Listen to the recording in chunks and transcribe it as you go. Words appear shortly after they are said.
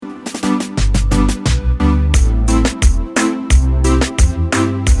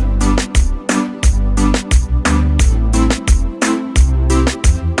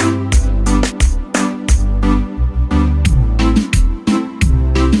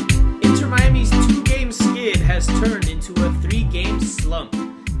has turned into a 3-game slump.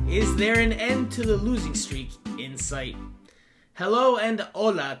 Is there an end to the losing streak in sight? Hello and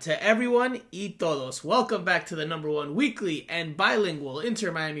hola to everyone y todos. Welcome back to the #1 weekly and bilingual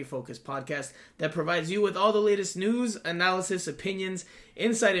Inter-Miami focused podcast that provides you with all the latest news, analysis, opinions,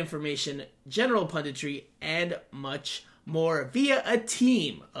 inside information, general punditry, and much more via a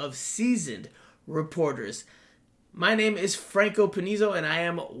team of seasoned reporters. My name is Franco Panizo, and I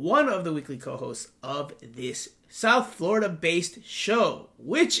am one of the weekly co-hosts of this South Florida-based show,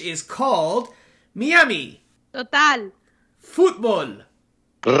 which is called Miami Total Football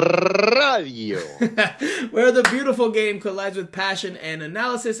Radio, where the beautiful game collides with passion and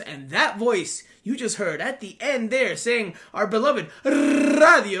analysis, and that voice you just heard at the end there saying our beloved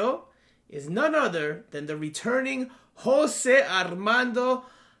radio is none other than the returning Jose Armando,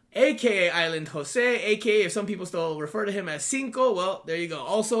 a.k.a. Island Jose, a.k.a. if some people still refer to him as Cinco, well, there you go,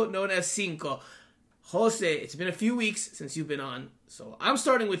 also known as Cinco. Jose, it's been a few weeks since you've been on, so I'm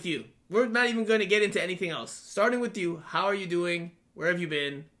starting with you. We're not even going to get into anything else. Starting with you, how are you doing? Where have you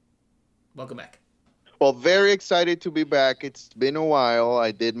been? Welcome back. Well, very excited to be back. It's been a while.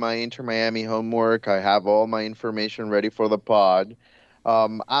 I did my Inter-Miami homework. I have all my information ready for the pod.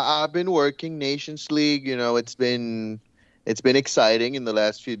 I've been working Nations League. You know, it's been exciting in the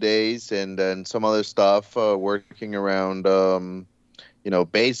last few days, and some other stuff, working around,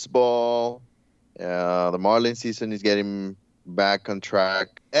 baseball. The Marlins season is getting back on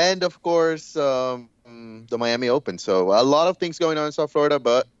track. And, of course, the Miami Open. So a lot of things going on in South Florida,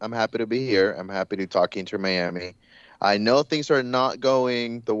 but I'm happy to be here. I'm happy to talk Inter-Miami. I know things are not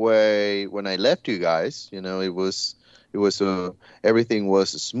going the way when I left you guys. You know, everything was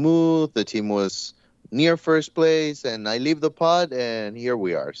smooth. The team was near first place, and I leave the pod, and here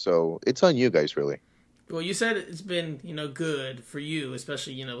we are. So it's on you guys, really. Well, you said it's been, good for you,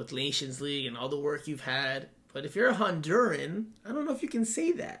 especially, with Nations League and all the work you've had. But if you're a Honduran, I don't know if you can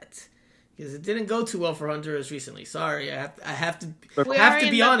say that, because it didn't go too well for Honduras recently. Sorry, I have to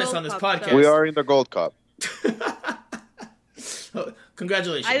be honest on this podcast. We are in the Gold Cup. Oh,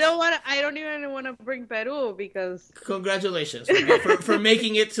 congratulations. I don't even want to bring Peru because... Congratulations for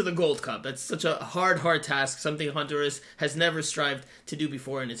making it to the Gold Cup. That's such a hard task, something Honduras has never strived to do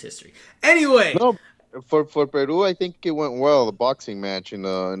before in its history. Anyway... No, for Peru, I think it went well, the boxing match in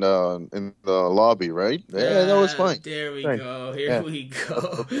the lobby, right? Yeah, that was fine. There we go. Here we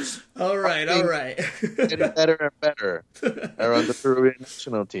go. All right. Getting better and better around the Peruvian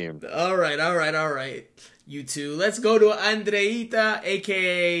national team. All right. You two. Let's go to Andreita,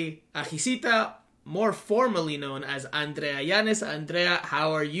 a.k.a. Ajicita, more formally known as Andrea Yanez. Andrea,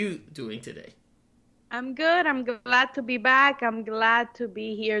 how are you doing today? I'm good. I'm glad to be back. I'm glad to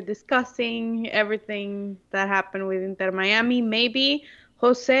be here discussing everything that happened with Inter Miami. Maybe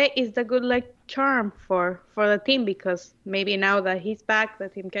Jose is the good luck charm for the team, because maybe now that he's back, the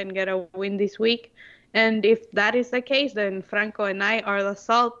team can get a win this week. And if that is the case, then Franco and I are the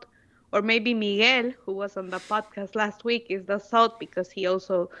salt. Or maybe Miguel, who was on the podcast last week, is the salt because he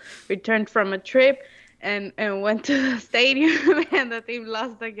also returned from a trip and went to the stadium and the team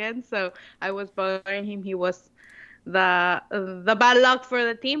lost again. So I was bothering him. He was the bad luck for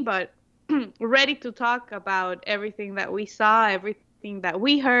the team, but ready to talk about everything that we saw, everything that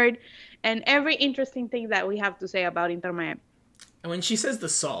we heard, and every interesting thing that we have to say about Inter Miami. And when she says the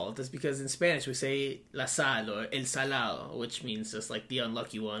salt, it's because in Spanish we say la sal or el salado, which means just like the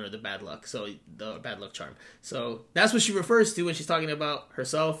unlucky one or the bad luck. So the bad luck charm. So that's what she refers to when she's talking about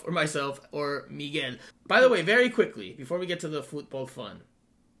herself or myself or Miguel. By the way, very quickly, before we get to the football fun,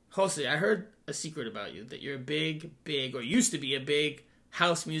 Jose, I heard a secret about you, that you're a big, or used to be a big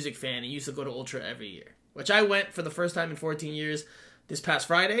house music fan and used to go to Ultra every year, which I went for the first time in 14 years this past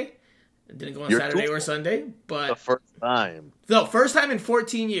Friday. It didn't go on Saturday or Sunday, but... The first time. No, first time in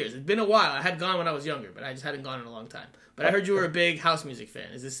 14 years. It's been a while. I had gone when I was younger, but I just hadn't gone in a long time. But I heard you were a big house music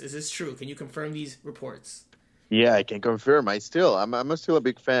fan. Is this true? Can you confirm these reports? Yeah, I can confirm. I'm still a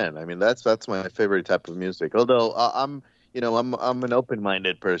big fan. I mean, that's my favorite type of music. Although I'm an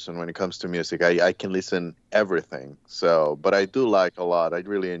open-minded person when it comes to music. I can listen everything. So, but I do like a lot. I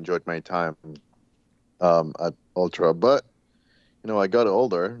really enjoyed my time at Ultra, but I got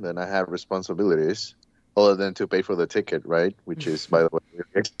older, then I have responsibilities other than to pay for the ticket, right? Which is, by the way, really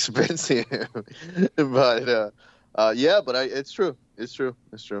expensive. But it's true.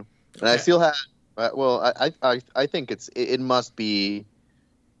 And I still have. I think it must be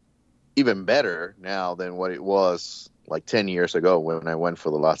even better now than what it was like 10 years ago when I went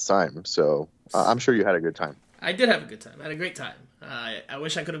for the last time. So I'm sure you had a good time. I did have a good time. I had a great time. I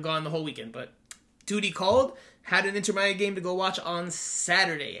wish I could have gone the whole weekend, but duty called. Had an Inter Miami game to go watch on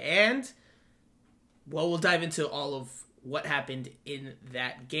Saturday, and Well, we'll dive into all of what happened in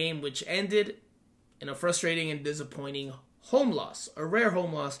that game, which ended in a frustrating and disappointing home loss, a rare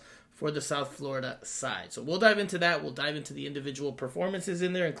home loss for the South Florida side. So we'll dive into that. We'll dive into the individual performances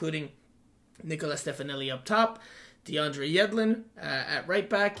in there, including Nicola Stefanelli up top, DeAndre Yedlin at right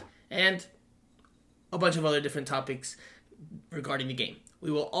back, and a bunch of other different topics regarding the game.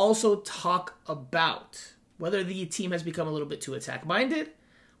 We will also talk about whether the team has become a little bit too attack-minded.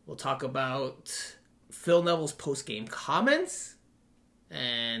 We'll talk about Phil Neville's post-game comments,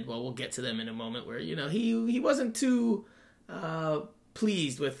 and, well, we'll get to them in a moment where, he wasn't too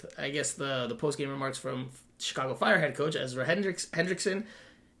pleased with, I guess, the post-game remarks from Chicago Fire head coach Ezra Hendrickson.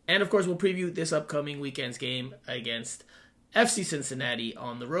 And, of course, we'll preview this upcoming weekend's game against FC Cincinnati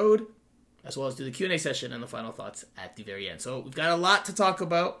on the road, as well as do the Q&A session and the final thoughts at the very end. So we've got a lot to talk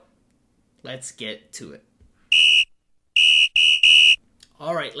about. Let's get to it.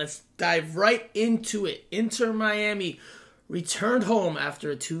 All right, let's dive right into it. Inter Miami returned home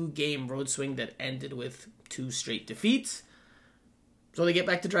after a 2-game road swing that ended with 2 straight defeats. So they get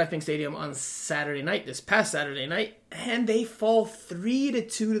back to DraftKings Stadium on Saturday night, this past Saturday night, and they fall 3-2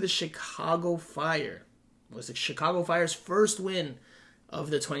 to the Chicago Fire. It was the Chicago Fire's first win of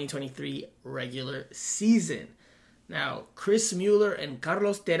the 2023 regular season. Now, Chris Mueller and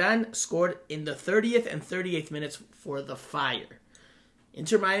Carlos Terán scored in the 30th and 38th minutes for the Fire.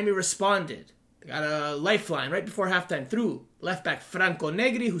 Inter Miami responded. They got a lifeline right before halftime through left back Franco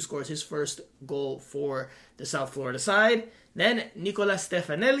Negri, who scores his first goal for the South Florida side. Then Nicola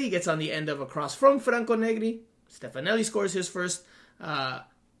Stefanelli gets on the end of a cross from Franco Negri. Stefanelli scores his first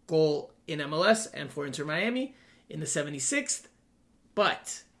goal in MLS and for Inter Miami in the 76th.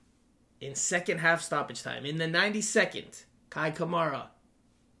 But in second half stoppage time, in the 92nd, Kai Kamara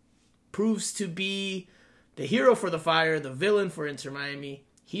proves to be the hero for the Fire, the villain for Inter Miami.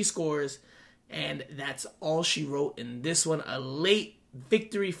 He scores, and that's all she wrote in this one. A late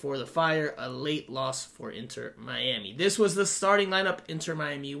victory for the Fire, a late loss for Inter Miami. This was the starting lineup Inter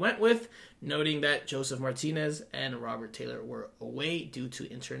Miami went with, noting that Joseph Martinez and Robert Taylor were away due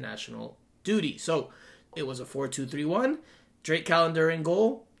to international duty. So it was a 4-2-3-1. Drake Callender in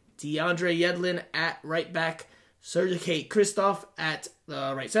goal, DeAndre Yedlin at right back, Sergei Christoph at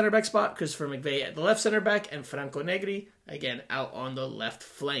the right center back spot, Christopher McVeigh at the left center back, and Franco Negri, again, out on the left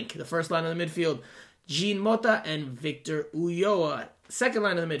flank. The first line of the midfield, Jean Mota and Victor Ulloa. Second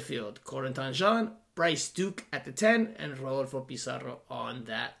line of the midfield, Corentin Jean, Bryce Duke at the 10, and Rodolfo Pizarro on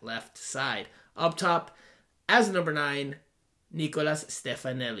that left side. Up top, as number 9, Nicolas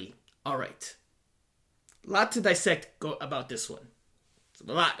Stefanelli. All right. A lot to dissect about this one.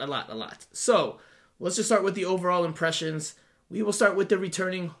 A lot. So, let's just start with the overall impressions. We will start with the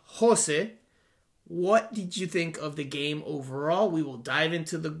returning Jose. What did you think of the game overall? We will dive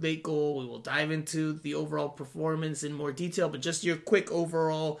into the late goal. We will dive into the overall performance in more detail, but just your quick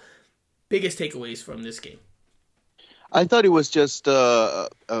overall biggest takeaways from this game. I thought it was just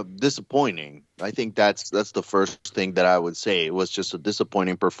disappointing. I think that's the first thing that I would say. It was just a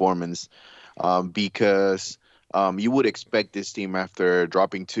disappointing performance because you would expect this team, after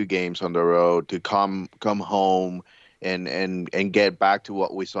dropping 2 games on the road, to come home and get back to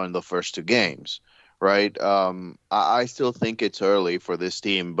what we saw in the first 2 games, right? I still think it's early for this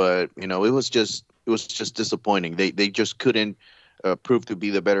team, but it was just disappointing. They just couldn't prove to be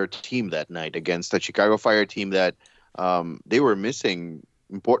the better team that night against the Chicago Fire team that they were missing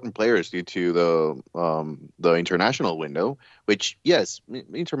important players due to the international window, which, yes,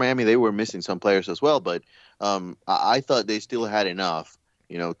 Inter Miami, they were missing some players as well, but I thought they still had enough,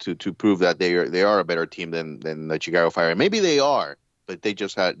 to prove that they are a better team than the Chicago Fire. Maybe they are, but they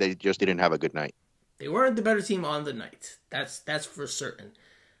just didn't have a good night. They weren't the better team on the night. That's for certain.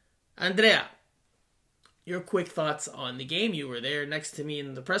 Andrea, your quick thoughts on the game. You were there next to me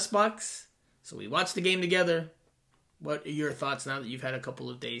in the press box, so we watched the game together. What are your thoughts now that you've had a couple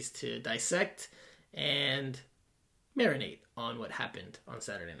of days to dissect and marinate on what happened on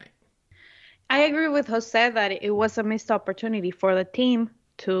Saturday night? I agree with Jose that it was a missed opportunity for the team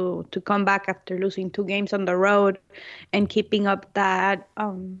to come back after losing 2 games on the road and keeping up that,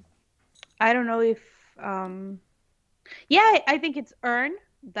 I don't know if, I think it's earned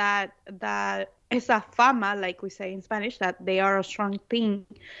that esa fama, like we say in Spanish, that they are a strong team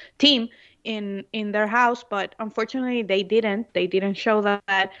in their house, but unfortunately they didn't show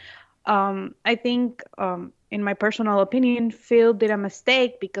that. I think, in my personal opinion, Phil did a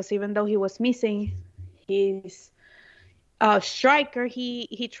mistake because even though he was missing his striker,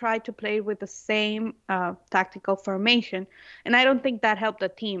 he tried to play with the same tactical formation, and I don't think that helped the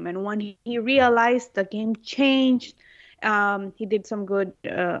team. And when he realized the game changed, he did some good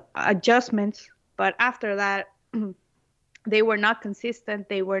adjustments, But after that, they were not consistent.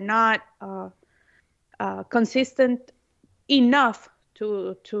 They were not consistent enough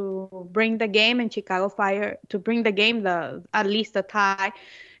to bring the game, and Chicago Fire to bring the game at least a tie,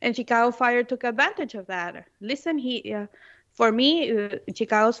 and Chicago Fire took advantage of that. Listen, for me,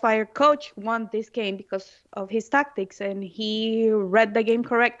 Chicago's Fire coach won this game because of his tactics, and he read the game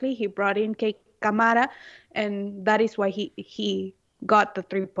correctly. He brought in Kei Kamara, and that is why he got the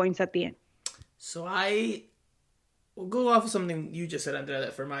 3 points at the end. So I will go off of something you just said, Andrea,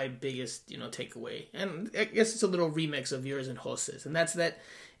 that for my biggest, takeaway, and I guess it's a little remix of yours and Jose's, and that's that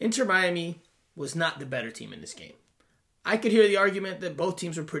Inter Miami was not the better team in this game. I could hear the argument that both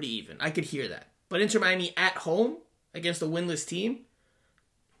teams were pretty even. I could hear that. But Inter Miami at home against a winless team,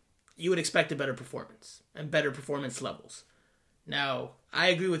 you would expect a better performance and better performance levels. Now, I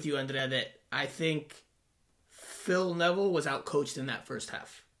agree with you, Andrea, that I think Phil Neville was outcoached in that first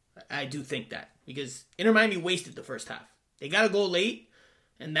half. I do think that, because Inter Miami wasted the first half. They got a goal late,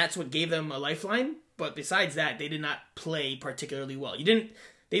 and that's what gave them a lifeline. But besides that, they did not play particularly well.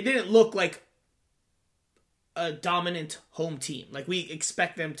 They didn't look like a dominant home team like we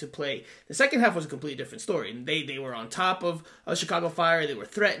expect them to play. The second half was a completely different story. And they were on top of Chicago Fire. They were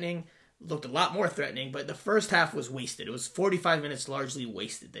threatening, looked a lot more threatening, but the first half was wasted. It was 45 minutes largely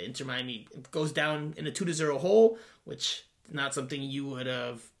wasted. The Inter Miami goes down in a 2-0 hole, which is not something you would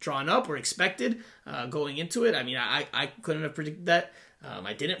have drawn up or expected going into it. I mean, I couldn't have predicted that.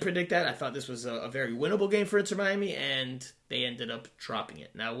 I didn't predict that. I thought this was a very winnable game for Inter Miami, and they ended up dropping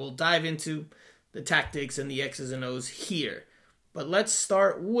it. Now, we'll dive into the tactics and the X's and O's here. But let's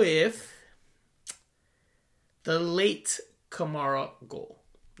start with the late Kamara goal.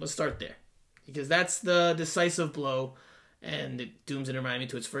 Let's start there, because that's the decisive blow, and it dooms Inter Miami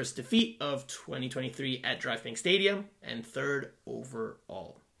to its first defeat of 2023 at DraftKings Stadium and third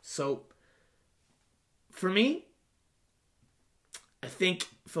overall. So, for me, I think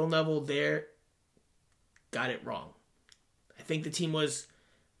Phil Neville there got it wrong. I think the team was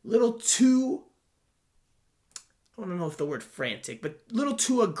a little too, I don't know if the word frantic, but a little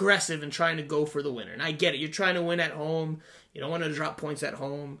too aggressive in trying to go for the winner. And I get it. You're trying to win at home. You don't want to drop points at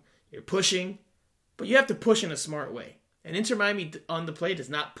home. You're pushing, but you have to push in a smart way. And Inter Miami on the play does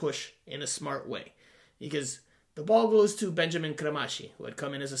not push in a smart way, because the ball goes to Benjamin Kramashi, who had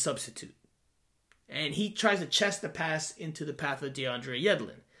come in as a substitute. And he tries to chest the pass into the path of DeAndre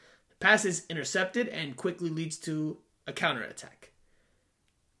Yedlin. The pass is intercepted and quickly leads to a counterattack.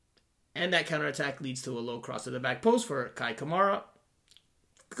 And that counterattack leads to a low cross to the back post for Kai Kamara.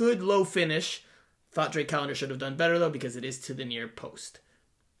 Good low finish. Thought Drake Callender should have done better, though, because it is to the near post.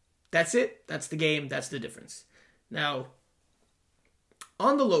 That's it. That's the game. That's the difference. Now,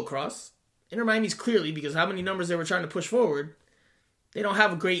 on the low cross, Inter Miami's clearly, because how many numbers they were trying to push forward, they don't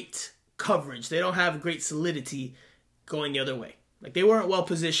have a great coverage. They don't have great solidity going the other way. Like, they weren't well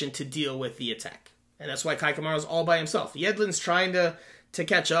positioned to deal with the attack. And that's why Kai Kamara's all by himself. Yedlin's trying to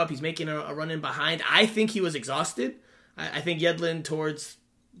catch up. He's making a run in behind. I think he was exhausted. I think Yedlin towards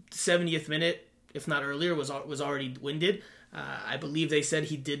 70th minute, if not earlier, was already winded. I believe they said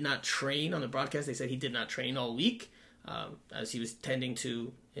he did not train on the broadcast. They said he did not train all week as he was tending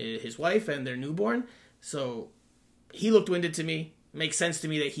to his wife and their newborn. So he looked winded to me. Makes sense to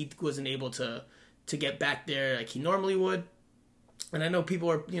me that he wasn't able to get back there like he normally would. And I know people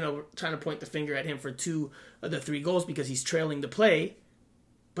are, trying to point the finger at him for 2 of the 3 goals because he's trailing the play.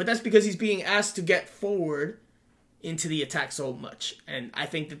 But that's because he's being asked to get forward into the attack so much. And I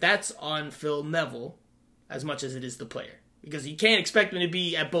think that that's on Phil Neville as much as it is the player. Because you can't expect him to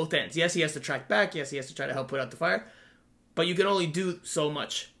be at both ends. Yes, he has to track back. Yes, he has to try to help put out the fire. But you can only do so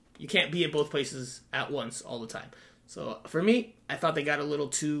much. You can't be at both places at once all the time. So for me, I thought they got a little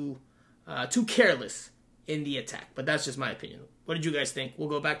too careless in the attack. But that's just my opinion. What did you guys think? We'll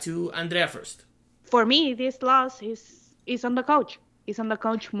go back to Andrea first. For me, this loss is on the coach. It's on the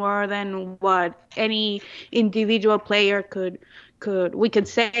coach more than what any individual player could. We could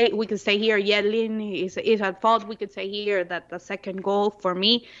say here Yedlin is at fault. We could say here that the second goal for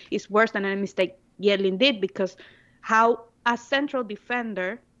me is worse than any mistake Yedlin did, because how a central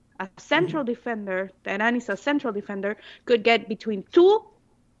defender, Teheran is a central defender, could get between 2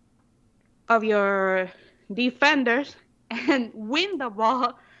 of your defenders and win the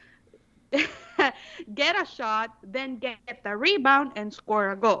ball, get a shot, then get the rebound and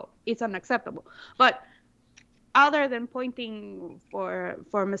score a goal. It's unacceptable. But other than pointing for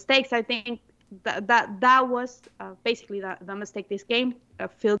mistakes, I think that was basically the mistake this game.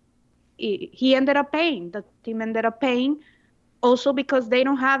 Phil, he ended up paying. The team ended up paying, also because they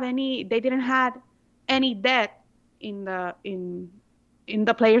didn't have any debt in in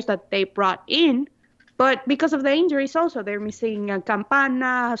the players that they brought in. But because of the injuries also, they're missing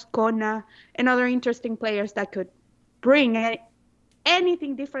Campana, Ascona, and other interesting players that could bring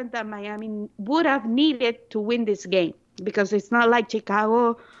anything different that Miami would have needed to win this game. Because it's not like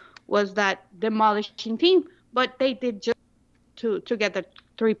Chicago was that demolishing team, but they did just to get the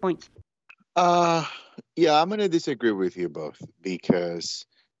 3 points. Yeah, I'm going to disagree with you both because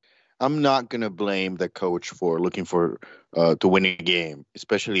I'm not going to blame the coach for looking for to win a game,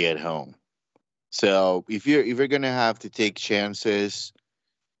 especially at home. So if you're going to have to take chances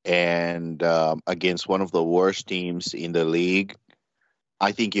and against one of the worst teams in the league,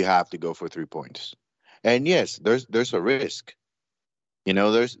 I think you have to go for 3 points. And yes, there's a risk. You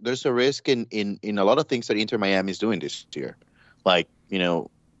know, there's a risk in a lot of things that Inter Miami is doing this year. Like, you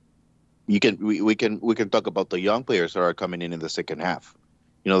know, we can talk about the young players that are coming in the second half.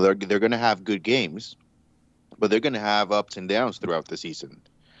 You know, they're going to have good games, but they're going to have ups and downs throughout the season.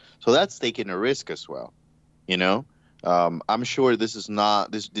 So that's taking a risk as well. You know, I'm sure this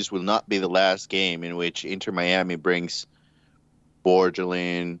will not be the last game in which Inter Miami brings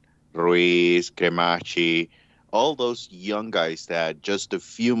Borgelin, Ruiz, Cremachi, all those young guys that just a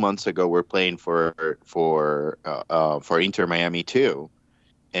few months ago were playing for Inter Miami too,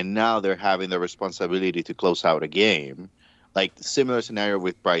 and now they're having the responsibility to close out a game. Like similar scenario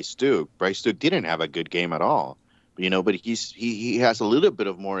with Bryce Duke. Bryce Duke didn't have a good game at all. You know, but he has a little bit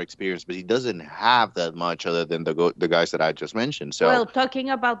of more experience, but he doesn't have that much other than the guys that I just mentioned. So, well, talking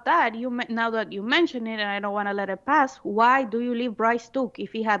about that, now that you mention it, and I don't want to let it pass, why do you leave Bryce Duke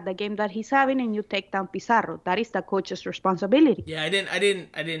if he had the game that he's having and you take down Pizarro? That is the coach's responsibility. Yeah, I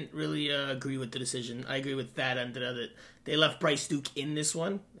didn't really agree with the decision. I agree with that, Andrea, that they left Bryce Duke in this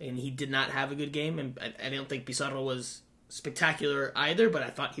one, and he did not have a good game, and I don't think Pizarro was spectacular either, but I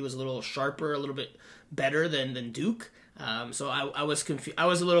thought he was a little sharper, a little bit better than Duke. So I was confused. I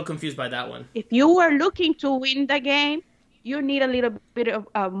was a little confused by that one. If you were looking to win the game, you need a little bit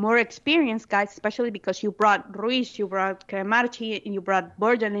of more experience, guys, especially because you brought Ruiz, you brought Cremarchi, and you brought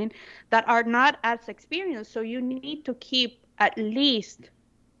Borgelin that are not as experienced. So you need to keep at least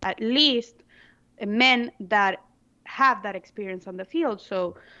men that have that experience on the field.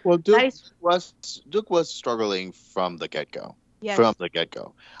 So Duke was struggling from the get-go. Yes. From the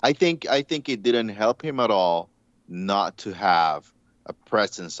get-go. I think it didn't help him at all not to have a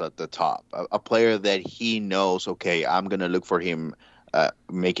presence at the top, a player that he knows, okay, I'm going to look for him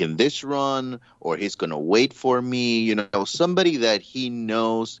making this run, or he's going to wait for me, you know, somebody that he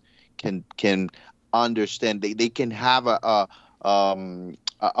knows can understand. They can have a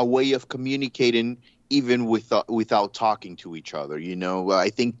way of communicating even without talking to each other. You know, I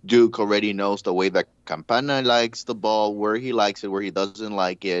think Duke already knows the way that Campana likes the ball, where he likes it, where he doesn't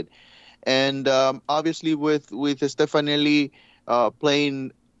like it. And obviously with Stefanelli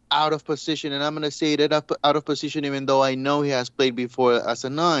playing out of position, and I'm going to say that out of position, even though I know he has played before as a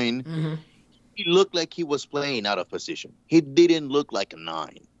 9, mm-hmm. He looked like he was playing out of position. He didn't look like a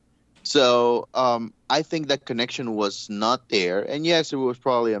 9. So I think that connection was not there. And yes, it was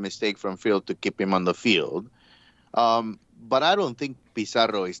probably a mistake from Phil to keep him on the field. But I don't think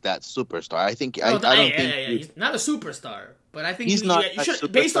Pizarro is that superstar. I think he's not a superstar. But I think he's not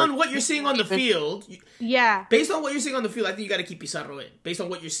based on what you're seeing on the field. Based on what you're seeing on the field, I think you got to keep Pizarro in. Based on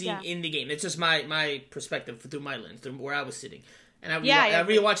what you're seeing in the game, it's just my perspective through my lens, through where I was sitting. And I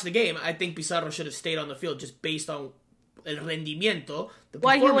rewatched the game. I think Pizarro should have stayed on the field just based on el rendimiento, the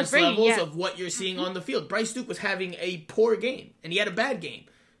performance levels of what you're seeing on the field. Bryce Duke was having a poor game, and he had a bad game.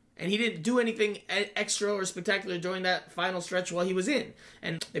 And he didn't do anything extra or spectacular during that final stretch while he was in.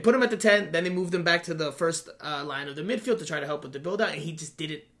 And they put him at the 10, then they moved him back to the first line of the midfield to try to help with the build-out, and he just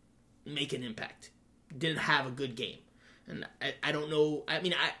didn't make an impact. Didn't have a good game. And I don't know. I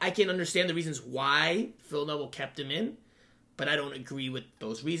mean, I can understand the reasons why Phil Neville kept him in, but I don't agree with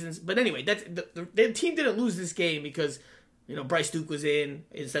those reasons. But anyway, that's the team didn't lose this game because, you know, Bryce Duke was in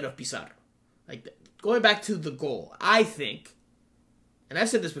instead of Pizarro. Like, going back to the goal, I think, and I've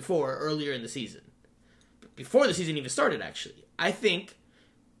said this before earlier in the season, before the season even started, actually, I think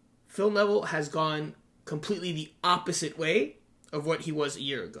Phil Neville has gone completely the opposite way of what he was a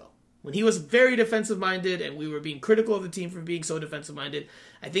year ago. When he was very defensive-minded and we were being critical of the team for being so defensive-minded,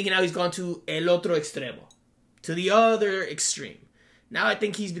 I think now he's gone to el otro extremo, to the other extreme. Now I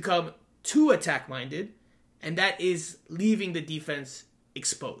think he's become too attack-minded, and that is leaving the defense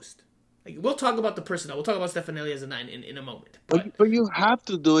exposed. Like, we'll talk about the personnel. We'll talk about Stefanelli as a 9 in a moment. But you have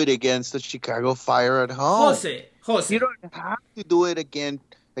to do it against the Chicago Fire at home. Jose. You don't have to do it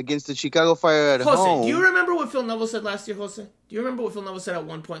against the Chicago Fire at home. Do you remember what Phil Neville said last year, Jose? Do you remember what Phil Neville said at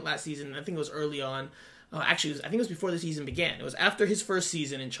one point last season? I think it was early on. Actually, I think it was before the season began. It was after his first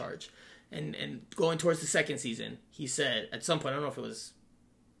season in charge, and going towards the second season. He said at some point, I don't know if it was,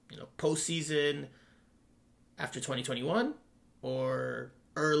 postseason after 2021 or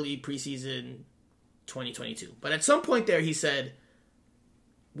early preseason 2022. But at some point there, he said,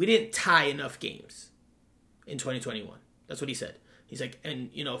 we didn't tie enough games in 2021. That's what he said. He's like, and,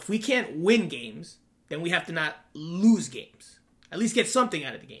 if we can't win games, then we have to not lose games. At least get something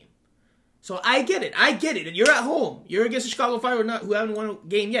out of the game. So I get it. And you're at home. You're against the Chicago Fire who haven't won a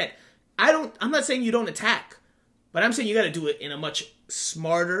game yet. I'm not saying you don't attack, but I'm saying you got to do it in a much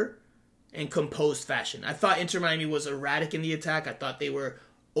smarter and composed fashion. I thought Inter Miami was erratic in the attack. I thought they were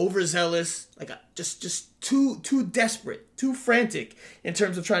overzealous, just too desperate, too frantic in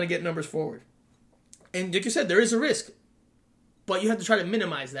terms of trying to get numbers forward. And like you said, there is a risk, but you have to try to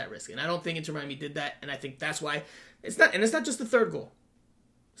minimize that risk. And I don't think Inter Miami did that, and I think that's why it's not just the third goal.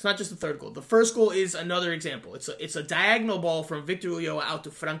 It's not just the third goal. The first goal is another example. It's a diagonal ball from Victor Ulloa out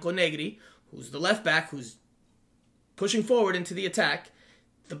to Franco Negri, who's the left back, who's pushing forward into the attack.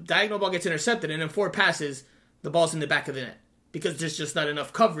 The diagonal ball gets intercepted, and in 4 passes, the ball's in the back of the net because there's just not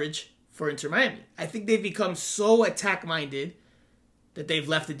enough coverage for Inter Miami. I think they've become so attack-minded that they've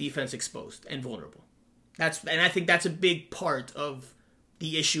left the defense exposed and vulnerable. And I think that's a big part of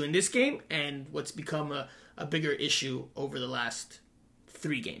the issue in this game and what's become a bigger issue over the last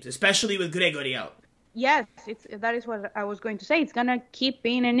 3 games, especially with Gregory out. Yes, that is what I was going to say. It's going to keep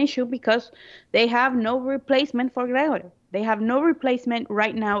being an issue because they have no replacement for Gregory. They have no replacement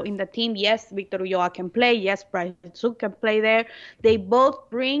right now in the team. Yes, Victor Ulloa can play. Yes, Bryce Zook can play there. They both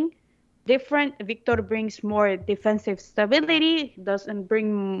bring different. Victor brings more defensive stability, doesn't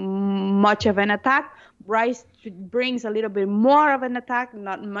bring much of an attack. Bryce brings a little bit more of an attack,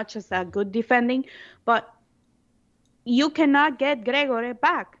 not much as a good defending. But you cannot get Gregory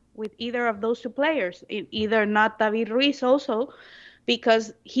back with either of those 2 players, either not David Ruiz also,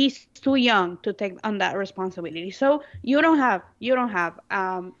 because he's too young to take on that responsibility. So you don't have.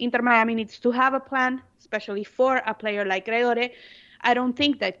 Inter Miami needs to have a plan, especially for a player like Gregory. I don't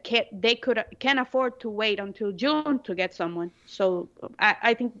think that they can afford to wait until June to get someone. So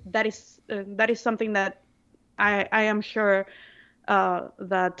I think that is something that I am sure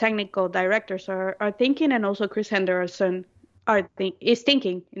the technical directors are thinking, and also Chris Henderson is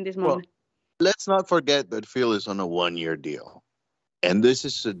thinking in this moment. Well, let's not forget that Phil is on a 1-year deal, and this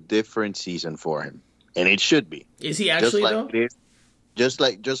is a different season for him, and it should be. Is he actually though? Just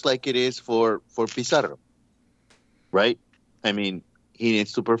like it is for Pizarro, right? I mean, he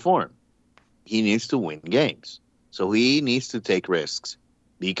needs to perform. He needs to win games, so he needs to take risks,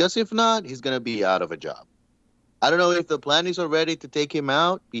 because if not, he's gonna be out of a job. I don't know if the plan is already to take him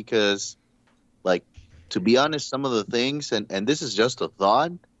out because, to be honest, some of the things, and this is just a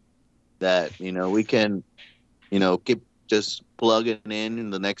thought, that, we can, keep just plugging in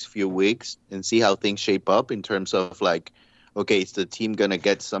the next few weeks and see how things shape up in terms of, okay, is the team going to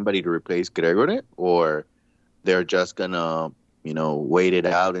get somebody to replace Gregory, or they're just going to, wait it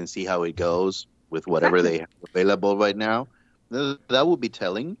out and see how it goes with whatever they have available right now? That would be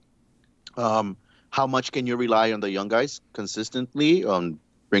telling. How much can you rely on the young guys consistently on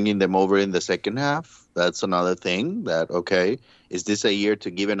bringing them over in the second half? That's another thing that, okay, is this a year to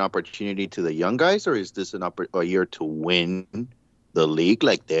give an opportunity to the young guys, or is this a year to win the league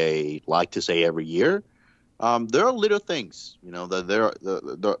like they like to say every year? There are little things,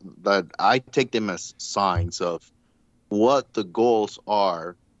 that I take them as signs of what the goals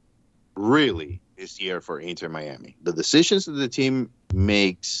are really this year for Inter Miami. The decisions that the team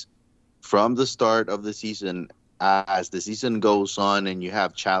makes from the start of the season, as the season goes on and you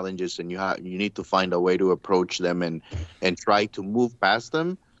have challenges and you need to find a way to approach them and try to move past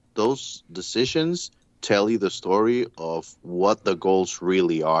them, those decisions tell you the story of what the goals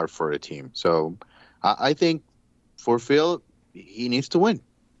really are for a team. So I think for Phil, he needs to win.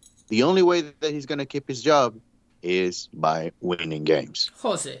 The only way that he's going to keep his job is by winning games.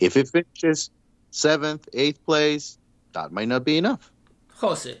 Jose. If it finishes 7th, 8th place, that might not be enough.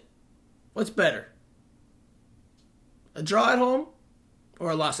 Jose, what's better? A draw at home or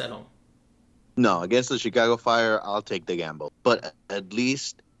a loss at home? No, against the Chicago Fire, I'll take the gamble. But at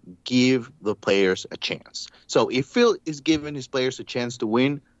least give the players a chance. So if Phil is giving his players a chance to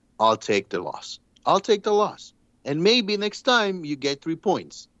win, I'll take the loss. And maybe next time you get 3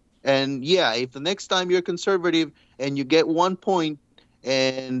 points. And yeah, if the next time you're conservative and you get 1 point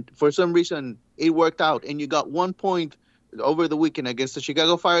and for some reason it worked out and you got 1 point over the weekend against the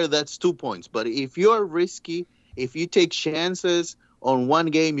Chicago Fire, that's 2 points. But if you're risky, if you take chances on one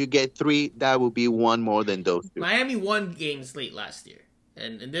game, you get 3, that would be 1 more than those 2. Miami won games late last year.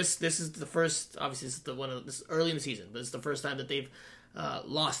 And this is the first. Obviously, this is early in the season, but it's the first time that they've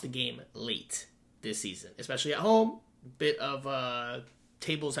lost the game late this season, especially at home. Bit of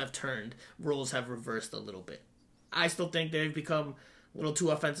tables have turned, roles have reversed a little bit. I still think they've become a little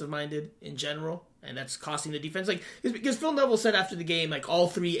too offensive minded in general, and that's costing the defense. Like, it's because Phil Neville said after the game, like, all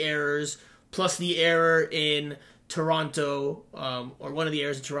 3 errors plus the error in Toronto, or one of the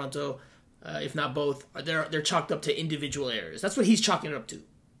errors in Toronto, if not both, they're chalked up to individual errors. That's what he's chalking it up to.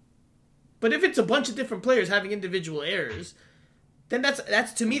 But if it's a bunch of different players having individual errors, then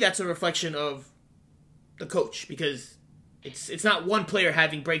that's to me that's a reflection of the coach, because it's not one player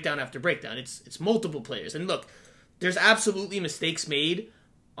having breakdown after breakdown. It's multiple players. And look, there's absolutely mistakes made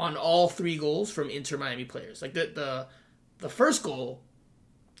on all 3 goals from Inter Miami players. Like the first goal,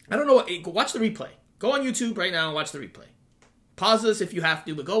 I don't know what. Watch the replay. Go on YouTube right now and watch the replay. Pause this if you have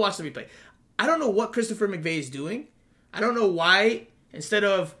to, but go watch the replay. I don't know what Christopher McVey is doing. I don't know why, instead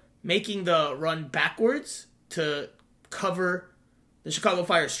of making the run backwards to cover the Chicago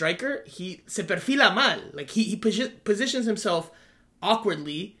Fire striker, he se perfila mal. Like, he positions himself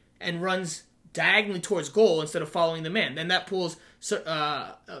awkwardly and runs diagonally towards goal instead of following the man. Then that pulls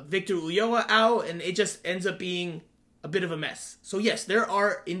Victor Ulloa out, and it just ends up being a bit of a mess. So yes, there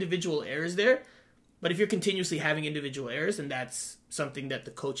are individual errors there, but if you're continuously having individual errors, then that's something that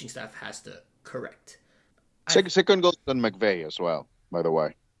the coaching staff has to correct. Second goal on McVey as well, by the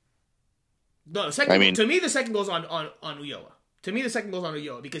way. No, to me, the second goal's on Ulloa. To me, the second goal's on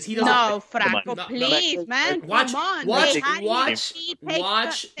Ulloa because he doesn't. No, Franco, please, man, come on.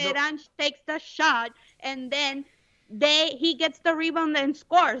 Herons takes the shot, and then he gets the rebound and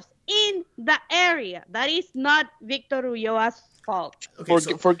scores in the area. That is not Victor Ulloa's fault.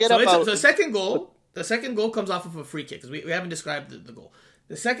 Okay, forget about the second goal. The second goal comes off of a free kick, because we haven't described the goal.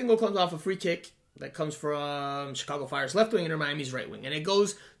 The second goal comes off a free kick that comes from Chicago Fire's left wing and Miami's right wing, and it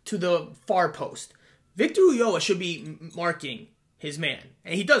goes to the far post. Victor Ulloa should be marking his man,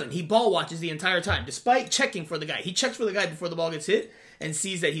 and he doesn't. He ball watches the entire time, despite checking for the guy. He checks for the guy before the ball gets hit and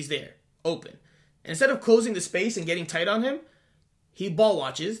sees that he's there, open. Instead of closing the space and getting tight on him, he ball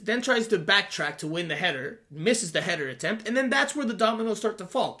watches, then tries to backtrack to win the header, misses the header attempt, and then that's where the dominoes start to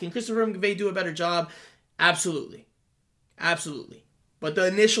fall. Can Christopher McVey do a better job? Absolutely. Absolutely. But the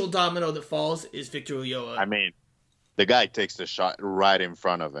initial domino that falls is Victor Ulloa. I mean, the guy takes the shot right in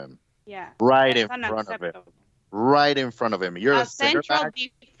front of him. Yeah. Right in front of him. Right in front of him. You're a center back.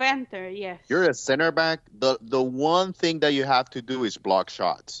 Defender, yes. You're a center back. The one thing that you have to do is block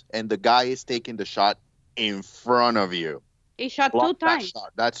shots, and the guy is taking the shot in front of you. He shot 2 times.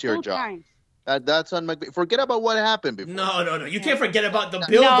 That's your job. That's on McVey. Forget about what happened before. No. You can't forget about the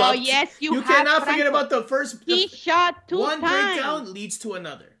build-up. No, yes, you cannot forget about the first. He shot 2 times. One breakdown leads to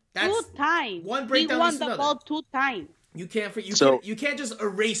another. That's 2 times. One breakdown he leads to won the another. ball 2 times. You can't just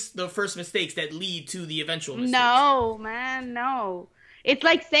erase the first mistakes that lead to the eventual mistakes. No, man, no. It's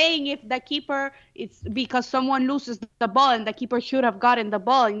like saying if the keeper, it's because someone loses the ball and the keeper should have gotten the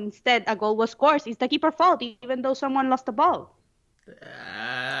ball, instead a goal was scored. It's the keeper's fault, even though someone lost the ball.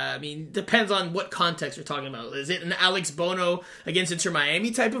 I mean, depends on what context we're talking about. Is it an Alex Bono against Inter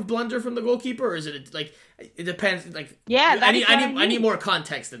Miami type of blunder from the goalkeeper, or is it like it depends? Like, yeah, I need more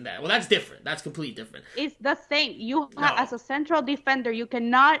context than that. Well, that's different. That's completely different. It's the same. As a central defender, you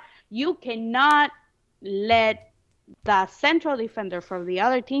cannot let the central defender from the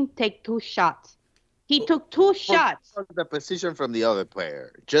other team take 2 shots. He took 2 shots. The position from the other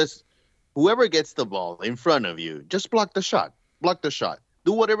player. Just whoever gets the ball in front of you, just block the shot. Block the shot.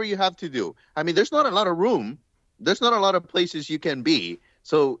 Do whatever you have to do. I mean, there's not a lot of room. There's not a lot of places you can be.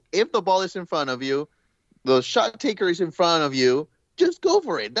 So if the ball is in front of you, the shot taker is in front of you, just go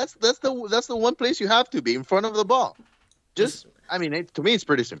for it. That's the one place you have to be, in front of the ball. Just, I mean, to me, it's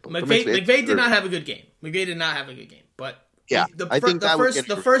pretty simple. McVey did not have a good game. McVey did not have a good game. But yeah, the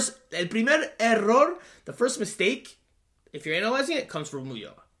first mistake, if you're analyzing it, comes from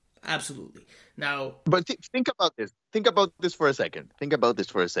Ulloa. Absolutely. Now, but think about this. Think about this for a second.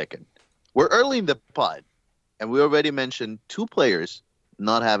 We're early in the pod, and we already mentioned 2 players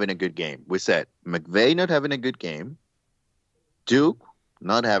not having a good game. We said McVey not having a good game, Duke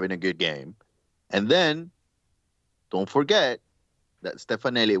not having a good game, and then don't forget that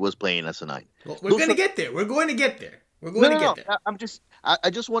Stefanelli was playing as a 9. Well, we're going to get there. I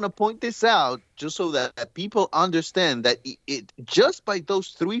just want to point this out just so that people understand that it just by those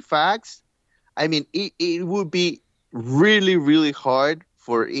 3 facts, I mean, it would be really, really hard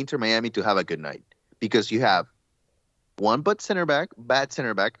for Inter Miami to have a good night, because you have one bad center back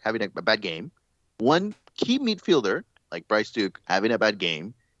having a bad game, one key midfielder like Bryce Duke having a bad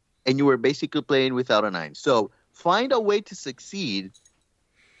game, and you were basically playing without a 9. So find a way to succeed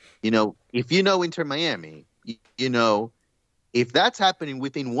If you know Inter Miami, if that's happening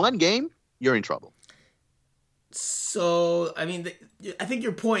within one game, you're in trouble. So, I mean, I think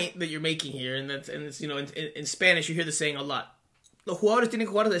your point that you're making here, and it's in Spanish you hear the saying a lot. Los jugadores tienen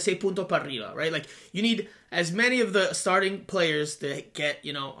que jugar de 6 puntos para arriba, right? Like, you need as many of the starting players to get,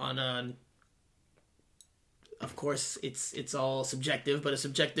 on a... Of course, it's all subjective, but a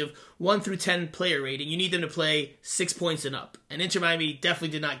subjective 1 through 10 player rating. You need them to play 6 points and up. And Inter Miami definitely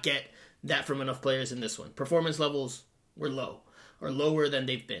did not get that from enough players in this one. Performance levels were low, or lower than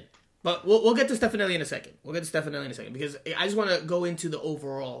they've been. But we'll get to Stefanelli in a second. Because I just want to go into the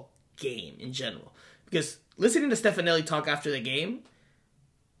overall game in general. Because listening to Stefanelli talk after the game,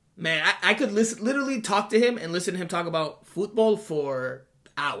 man, I could literally talk to him and listen to him talk about football for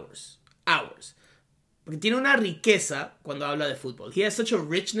hours. Porque tiene una riqueza cuando habla de fútbol. He has such a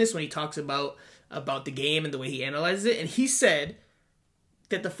richness when he talks about the game and the way he analyzes it. And he said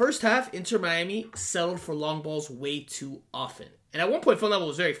that the first half, Inter Miami settled for long balls way too often. And at one point, Phil Neville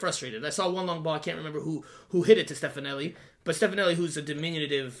was very frustrated. I saw one long ball, I can't remember who hit it to Stefanelli, but Stefanelli, who's a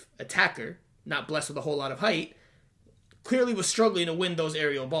diminutive attacker, not blessed with a whole lot of height, clearly was struggling to win those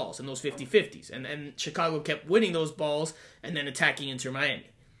aerial balls and those 50-50s. And Chicago kept winning those balls and then attacking Inter Miami.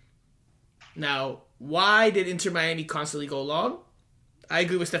 Now, why did Inter Miami constantly go long? I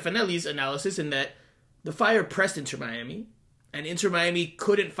agree with Stefanelli's analysis in that the Fire pressed Inter Miami, and Inter Miami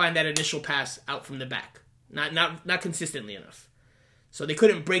couldn't find that initial pass out from the back. Not consistently enough. So they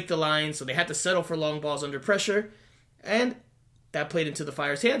couldn't break the line, so they had to settle for long balls under pressure. And that played into the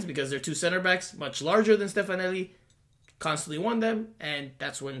Fire's hands because their two center backs, much larger than Stefanelli, constantly won them. And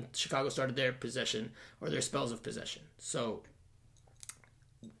that's when Chicago started their possession, or their spells of possession. So,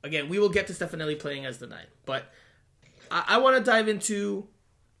 again, we will get to Stefanelli playing as the 9. But I want to dive into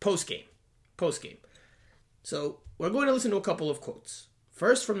post-game. So we're going to listen to a couple of quotes.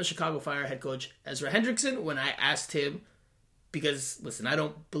 First, from the Chicago Fire head coach, Ezra Hendrickson, when I asked him, because, listen, I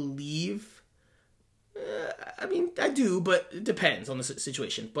don't believe... I do, but it depends on the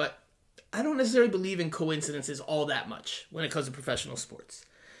situation. But I don't necessarily believe in coincidences all that much when it comes to professional sports.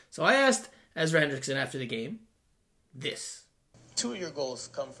 So I asked Ezra Hendrickson after the game this. 2 of your goals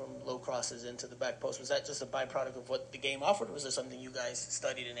come from low crosses into the back post. Was that just a byproduct of what the game offered, or was there something you guys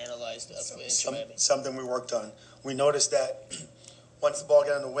studied and analyzed? Something we worked on. We noticed that once the ball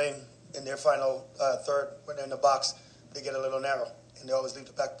got in the wing, in their final third, when they're in the box, they get a little narrow, and they always leave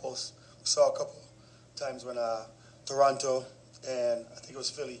the back post. We saw a couple times when Toronto and I think it was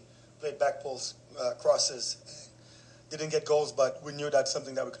Philly played back post crosses. They didn't get goals, but we knew that's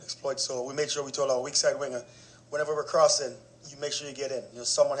something that we could exploit. So we made sure we told our weak side winger, whenever we're crossing, you make sure you get in.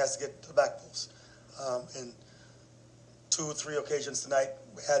 Someone has to get to the back post. And 2-3 occasions tonight,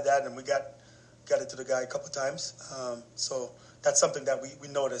 we had that, and we got it to the guy a couple of times. So that's something that we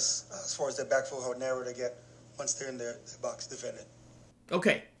notice as far as their back foot, how narrow they get once they're in their box defended.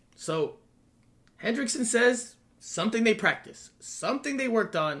 Okay, so Hendrickson says something they practice, something they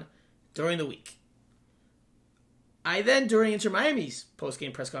worked on during the week. I then, during Inter Miami's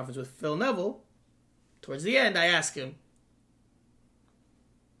post-game press conference with Phil Neville, towards the end, I ask him,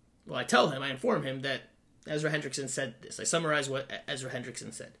 I inform him that Ezra Hendrickson said this. I summarize what Ezra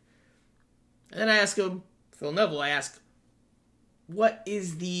Hendrickson said. And then I ask him, Phil Neville, what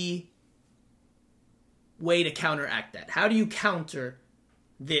is the way to counteract that? How do you counter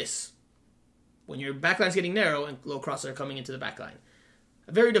this when your backline's getting narrow and low crosses are coming into the backline?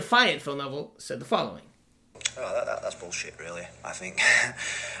 A very defiant Phil Neville said the following. Oh, that's bullshit, really. I think.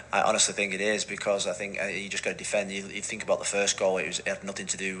 I honestly think it is, because I think you just got to defend. You think about the first goal; it had nothing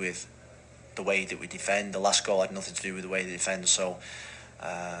to do with the way that we defend. The last goal had nothing to do with the way they defend. So,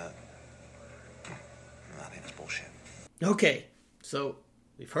 I think that's bullshit. Okay, so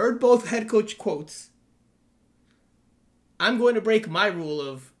we've heard both head coach quotes. I'm going to break my rule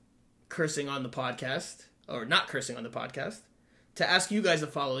of cursing on the podcast, or not cursing on the podcast, to ask you guys the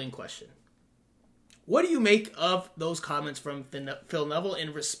following question. What do you make of those comments from Phil Neville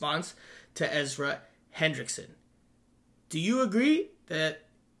in response to Ezra Hendrickson? Do you agree that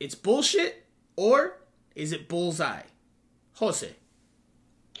it's bullshit, or is it bullseye? Jose.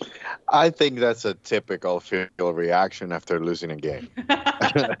 I think that's a typical Phil reaction after losing a game.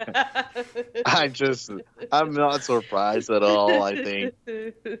 I'm not surprised at all. I think,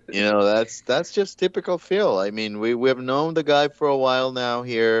 that's just typical Phil. I mean, we have known the guy for a while now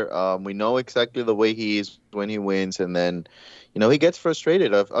here. We know exactly the way he is when he wins, and then, he gets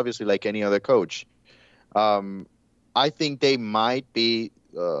frustrated, obviously, like any other coach. I think they might be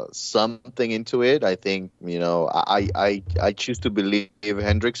something into it. I think, I choose to believe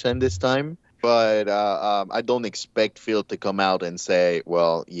Hendrickson this time. but I don't expect Phil to come out and say,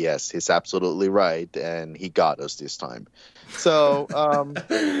 well, yes, he's absolutely right, and he got us this time. So,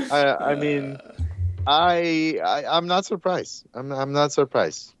 I mean, I'm not surprised. I'm not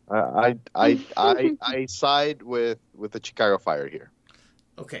surprised. I side with the Chicago Fire here.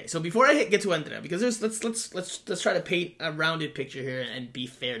 Okay, so before I get to Andrea, because let's try to paint a rounded picture here and be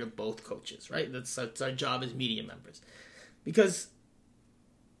fair to both coaches, right? That's our job as media members, because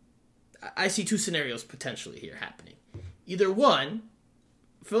I see two scenarios potentially here happening. Either one,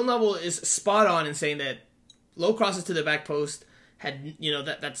 Phil Neville is spot on in saying that low crosses to the back post had,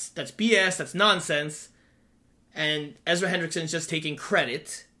 that's BS, that's nonsense, and Ezra Hendrickson is just taking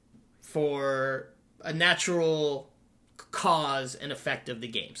credit for a natural cause and effect of the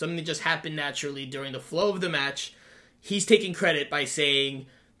game. Something that just happened naturally during the flow of the match. He's taking credit by saying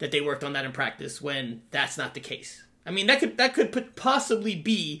that they worked on that in practice when that's not the case. I mean, that could possibly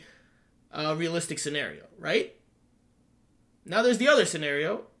be a realistic scenario, right? Now there's the other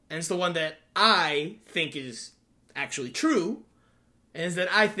scenario, and it's the one that I think is actually true, and is that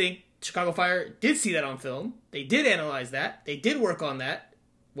I think Chicago Fire did see that on film. They did analyze that. They did work on that.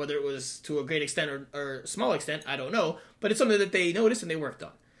 Whether it was to a great extent or small extent, I don't know. But it's something that they noticed and they worked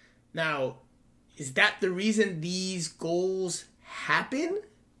on. Now, is that the reason these goals happen?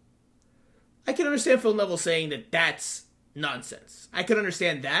 I can understand Phil Neville saying that that's nonsense. I can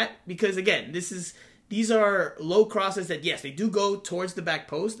understand that because, again, these are low crosses that, yes, they do go towards the back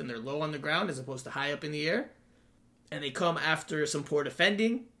post and they're low on the ground as opposed to high up in the air. And they come after some poor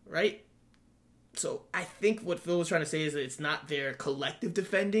defending, right? So I think what Phil was trying to say is that it's not their collective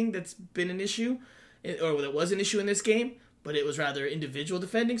defending that's been an issue, or that was an issue in this game, but it was rather individual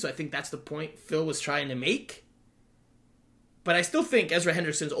defending. So I think that's the point Phil was trying to make. But I still think Ezra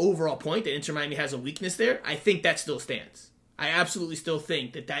Hendrickson's overall point that Inter Miami has a weakness there, I think that still stands. I absolutely still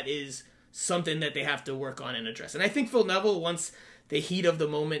think that is something that they have to work on and address. And I think Phil Neville, once the heat of the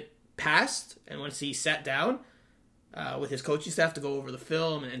moment passed, and once he sat down with his coaching staff to go over the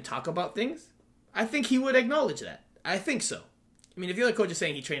film and talk about things, I think he would acknowledge that. I think so. I mean, if the other coach is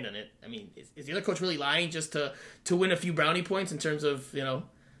saying he trained on it, I mean, is the other coach really lying just to win a few brownie points in terms of,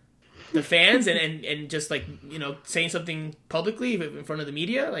 the fans and just like, saying something publicly in front of the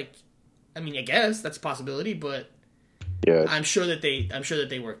media? Like, I mean, I guess that's a possibility, but yeah, I'm sure that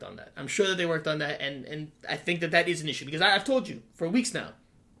they worked on that. I'm sure that they worked on that, and I think that is an issue because I've told you for weeks now.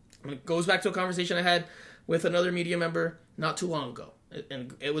 And it goes back to a conversation I had with another media member not too long ago.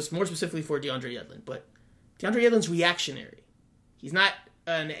 And it was more specifically for DeAndre Yedlin. But DeAndre Yedlin's reactionary. He's not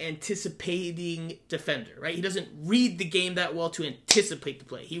an anticipating defender, right? He doesn't read the game that well to anticipate the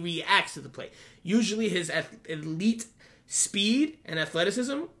play. He reacts to the play. Usually his elite speed and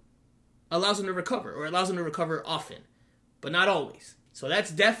athleticism allows him to recover, or allows him to recover often, but not always. So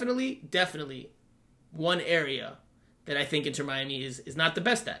that's definitely one area that I think Inter Miami is not the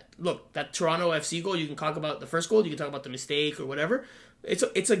best at. Look, that Toronto FC goal, you can talk about the first goal, you can talk about the mistake or whatever.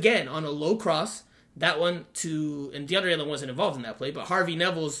 It's again, on a low cross, that one and DeAndre Yedlin wasn't involved in that play, but Harvey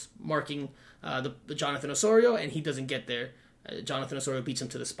Neville's marking the Jonathan Osorio, and he doesn't get there. Jonathan Osorio beats him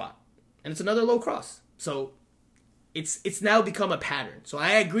to the spot. And it's another low cross. So it's now become a pattern. So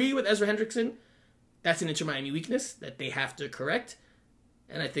I agree with Ezra Hendrickson. That's an Inter Miami weakness that they have to correct.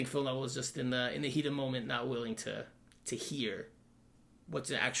 And I think Phil Neville was just in the heat of the moment not willing to hear what's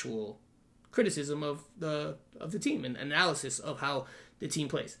the actual criticism of the team and analysis of how the team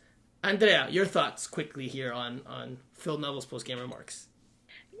plays. Andrea, your thoughts quickly here on Phil Neville's post-game remarks.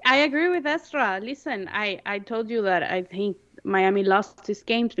 I agree with Ezra. Listen, I told you that I think Miami lost these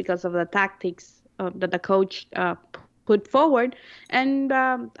games because of the tactics that the coach put forward. And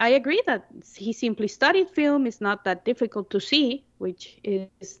I agree that he simply studied film. It's not that difficult to see, which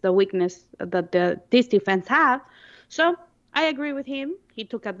is the weakness that this defense have. So I agree with him. He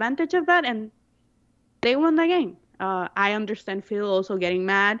took advantage of that, and they won the game. I understand Phil also getting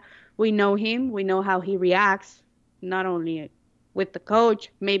mad. We know him. We know how he reacts, not only with the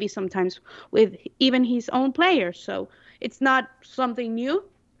coach, maybe sometimes with even his own players. So it's not something new.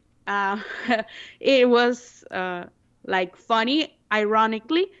 It was funny,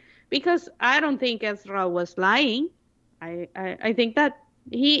 ironically, because I don't think Ezra was lying. I think that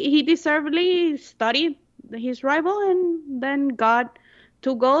he deservedly studied his rival and then got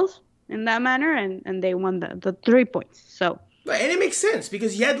 2 goals in that manner, and they won the 3 points. So, and it makes sense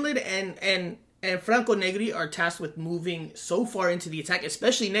because Yedlin and Franco Negri are tasked with moving so far into the attack,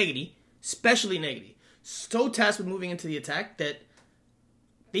 especially Negri, so tasked with moving into the attack that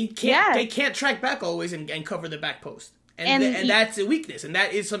they can't track back always and cover the back post. And that's a weakness, and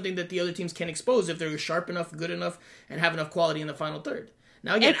that is something that the other teams can expose if they're sharp enough, good enough, and have enough quality in the final third.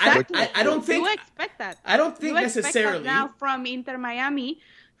 Now again, exactly. I don't think you expect that. I don't think you expect necessarily that now from Inter Miami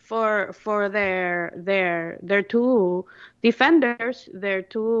for their two defenders, their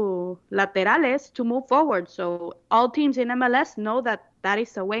two laterales to move forward. So all teams in MLS know that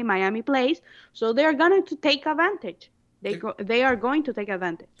is the way Miami plays. So they're going to take advantage. They are going to take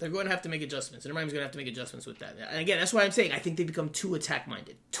advantage. They're going to have to make adjustments. And Miami's going to have to make adjustments with that. And again, that's why I'm saying I think they become too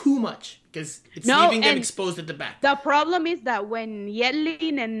attack-minded. Too much. Because it's leaving them exposed at the back. The problem is that when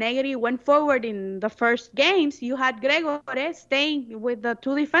Yedlin and Negri went forward in the first games, you had Gregore staying with the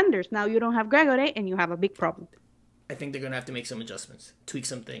two defenders. Now you don't have Gregore, and you have a big problem. I think they're going to have to make some adjustments. Tweak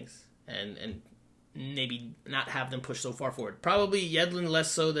some things. And maybe not have them push so far forward. Probably Yedlin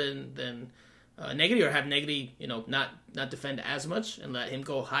less so than Negri, or have Negri, not defend as much and let him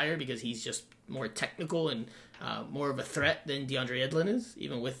go higher because he's just more technical and more of a threat than DeAndre Yedlin is,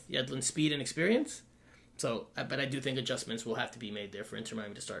 even with Yedlin's speed and experience. So, but I do think adjustments will have to be made there for Inter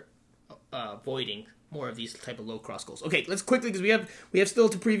Miami to start avoiding more of these type of low cross goals. Okay, let's quickly, because we have still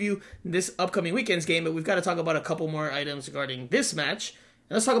to preview this upcoming weekend's game, but we've got to talk about a couple more items regarding this match.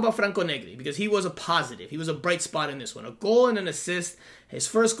 And let's talk about Franco Negri, because he was a positive. He was a bright spot in this one. A goal and an assist. His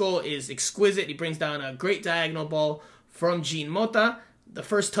first goal is exquisite. He brings down a great diagonal ball from Jean Mota. The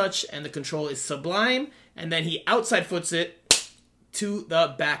first touch and the control is sublime. And then he outside foots it to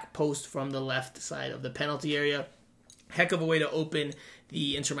the back post from the left side of the penalty area. Heck of a way to open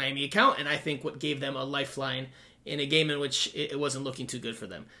the Inter Miami account, and I think what gave them a lifeline in a game in which it wasn't looking too good for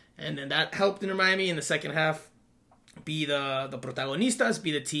them. And then that helped Inter Miami in the second half be the protagonistas,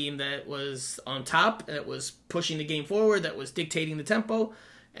 be the team that was on top, that was pushing the game forward, that was dictating the tempo,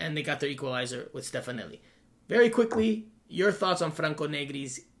 and they got their equalizer with Stefanelli. Very quickly, your thoughts on Franco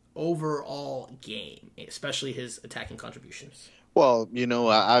Negri's overall game, especially his attacking contributions. Well,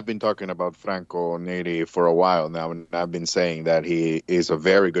 I've been talking about Franco Negri for a while now, and I've been saying that he is a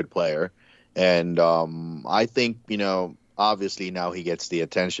very good player. And I think, obviously now he gets the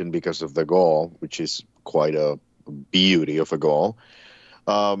attention because of the goal, which is quite a beauty of a goal.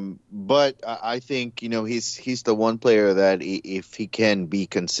 But I think, he's the one player that if he can be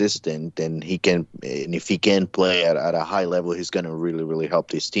consistent and if he can play at a high level, he's going to really, really help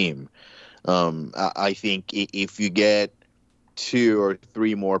this team. I think if you get 2 or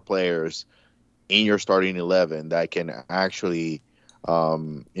 3 more players in your starting 11 that can actually,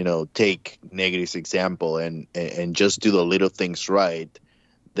 take Negri's example and just do the little things right,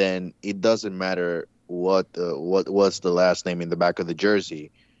 then it doesn't matter what was the last name in the back of the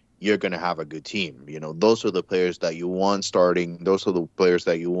jersey. You're going to have a good team. Those are the players that you want starting. Those are the players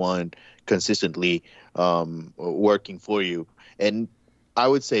that you want consistently working for you. And I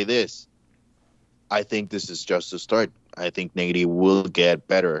would say this. I think this is just a start. I think Negri will get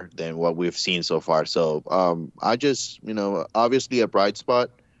better than what we've seen so far. So I just, obviously a bright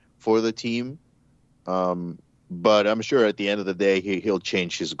spot for the team. But I'm sure at the end of the day, he'll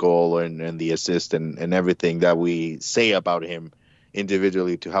change his goal and the assist and everything that we say about him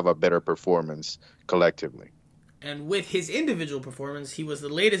individually to have a better performance collectively. And with his individual performance, he was the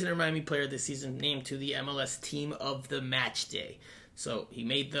latest Inter Miami player this season named to the MLS Team of the Match Day. So he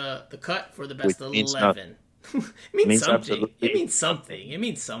made the cut for the best 11. It means something. It means something. It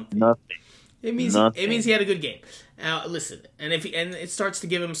means something. Nothing. It means he had a good game. Now listen, and it starts to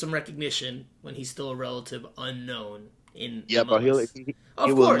give him some recognition when he's still a relative unknown in MLS. But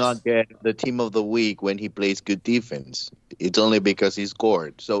he will not get the Team of the Week when he plays good defense. It's only because he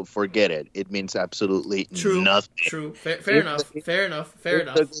scored. So forget it. It means absolutely nothing. True. Fair enough. If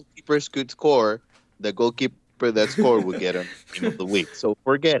the goalkeepers could score, the goalkeeper that scored would get him Team of the Week. So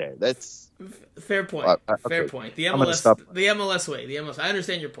forget it. That's fair point. Fair point. The MLS way. I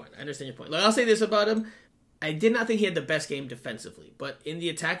understand your point. Like, I'll say this about him. I did not think he had the best game defensively, but in the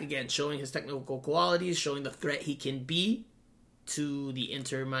attack, again, showing his technical qualities, showing the threat he can be to the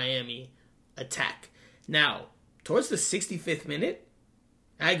Inter Miami attack. Now, towards the 65th minute,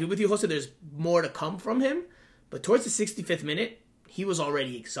 I agree with you, Jose, there's more to come from him, but towards the 65th minute, he was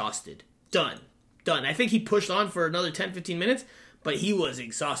already exhausted. Done. I think he pushed on for another 10-15 minutes, but he was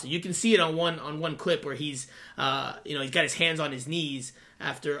exhausted. You can see it on one clip where he's he's got his hands on his knees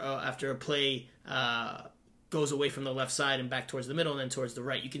after a play goes away from the left side and back towards the middle and then towards the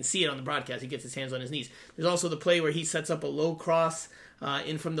right. You can see it on the broadcast. He gets his hands on his knees. There's also the play where he sets up a low cross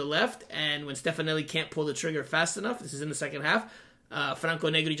in from the left, and when Stefanelli can't pull the trigger fast enough, this is in the second half, Franco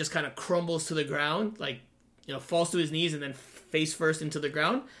Negri just kind of crumbles to the ground, falls to his knees and then face first into the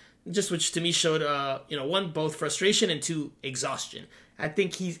ground, just which to me showed, one, both frustration and 2, exhaustion. I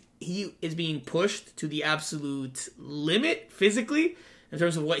think he is being pushed to the absolute limit physically, in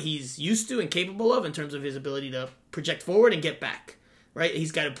terms of what he's used to and capable of, in terms of his ability to project forward and get back. right?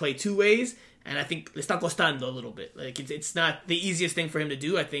 He's got to play two ways, and I think le está costando a little bit. Like it's not the easiest thing for him to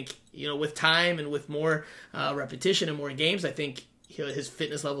do. I think, with time and with more repetition and more games, I think his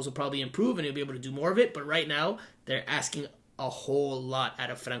fitness levels will probably improve and he'll be able to do more of it. But right now, they're asking a whole lot out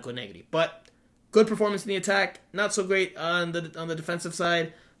of Franco Negri. But good performance in the attack, not so great on the defensive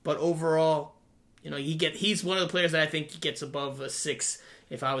side, but overall, he's one of the players that I think gets above a 6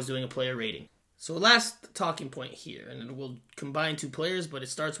 if I was doing a player rating. So last talking point here, and then we'll combine two players, but it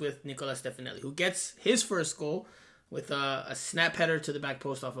starts with Nicola Stefanelli, who gets his first goal with a snap header to the back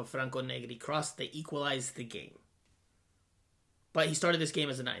post off of Franco Negri cross. They equalized the game. But he started this game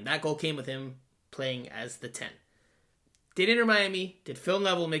as a 9. That goal came with him playing as the 10. Did Inter Miami, did Phil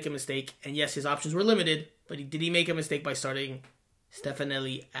Neville make a mistake? And yes, his options were limited, but did he make a mistake by starting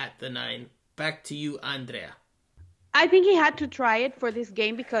Stefanelli at the 9? Back to you, Andrea. I think he had to try it for this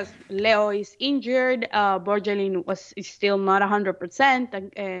game because Leo is injured, Borgelin is still not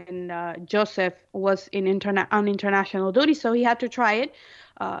 100%, and Joseph was on international duty, so he had to try it.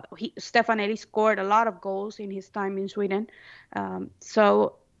 Stefanelli scored a lot of goals in his time in Sweden,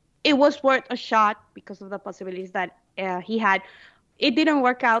 so it was worth a shot because of the possibilities that he had. It didn't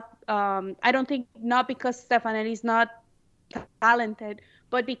work out. I don't think, not because Stefanelli is not talented,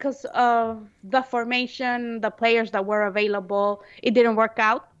 but because of the formation, the players that were available, it didn't work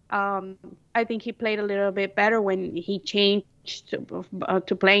out. I think he played a little bit better when he changed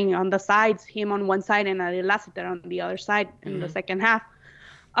to playing on the sides, him on one side and Ariel Lassiter on the other side in the second half.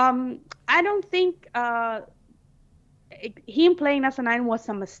 I don't think him playing as a 9 was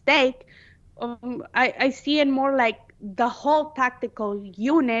a mistake. I see it more like the whole tactical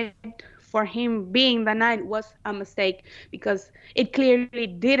unit for him being the 9 was a mistake because it clearly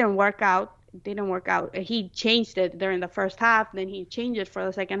didn't work out. He changed it during the first half, then he changed it for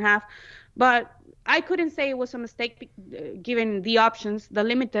the second half. But I couldn't say it was a mistake given the options, the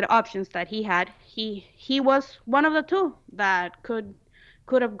limited options that he had. He was one of the two that could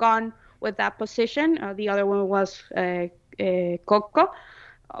have gone with that position. The other one was Coco.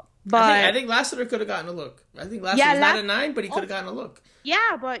 But I think Lassiter could have gotten a look. I think Lassiter's not a 9, but he could have gotten a look.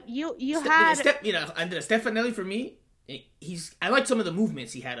 Yeah, but you had Stefanelli for me. I like some of the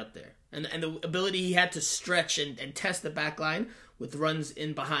movements he had up there, and the ability he had to stretch and test the back line with runs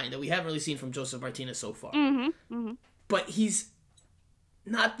in behind that we haven't really seen from Joseph Martinez so far. But he's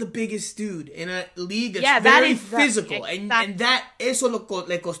not the biggest dude in a league that's very physical, and that eso le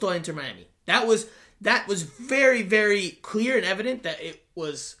costó a Inter Miami. That was very, very clear and evident that it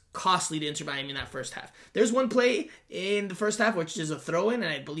was costly to Inter Miami in that first half. There's one play in the first half which is a throw-in, and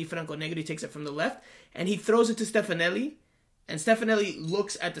I believe Franco Negri takes it from the left, and he throws it to Stefanelli, and Stefanelli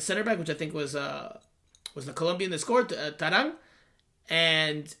looks at the center back, which I think was the Colombian that scored, Tarang,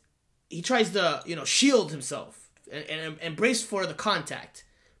 and he tries to shield himself and brace for the contact,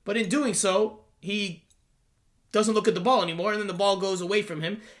 but in doing so, he doesn't look at the ball anymore, and then the ball goes away from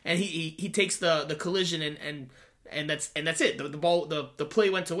him, and he takes the collision and that's it. The play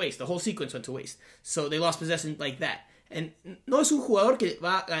went to waste. The whole sequence went to waste. So they lost possession like that. And no es un jugador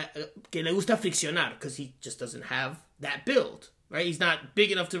que le gusta friccionar because he just doesn't have that build, right? He's not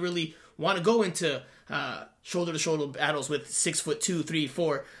big enough to really want to go into shoulder-to-shoulder battles with 6'2", 3,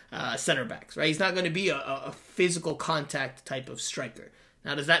 4 center backs, right? He's not going to be a physical contact type of striker.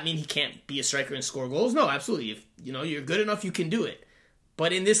 Now, does that mean he can't be a striker and score goals? No, absolutely. If you're good enough, you can do it.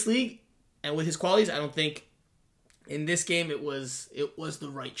 But in this league and with his qualities, I don't think in this game it was the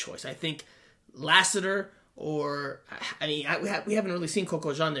right choice. I think Lassiter we haven't really seen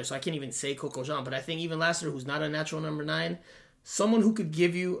Coco Jean there, so I can't even say Coco Jean, but I think even Lassiter, who's not a natural number 9, someone who could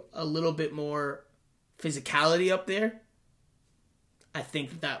give you a little bit more physicality up there, I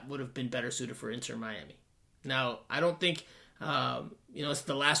think that would have been better suited for Inter Miami. Now, I don't think it's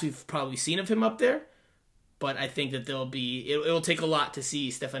the last we've probably seen of him up there, but I think that it'll take a lot to see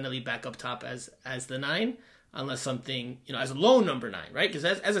Stefanelli back up top as the 9, unless something, as a lone number 9, right? Because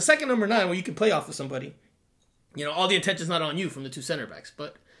as a second number 9, where you can play off of somebody, all the attention's not on you from the two center backs.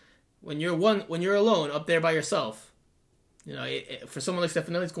 But when you're alone up there by yourself, for someone like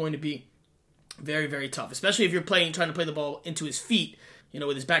Stefanelli, it's going to be very, very tough, especially if you're trying to play the ball into his feet,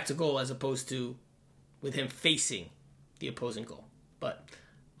 with his back to goal, as opposed to with him facing the opposing goal. But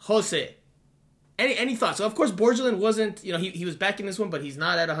Jose, any thoughts? So of course Borgelin wasn't, he was back in this one, but he's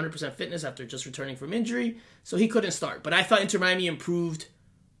not at 100% fitness after just returning from injury, so he couldn't start. But I thought Inter Miami improved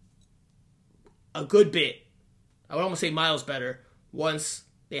a good bit. I would almost say miles better once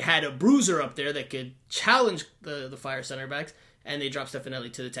they had a bruiser up there that could challenge the Fire center backs, and they dropped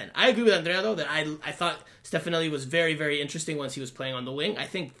Stefanelli to the 10. I agree with Andrea, though, that I thought Stefanelli was very, very interesting once he was playing on the wing. I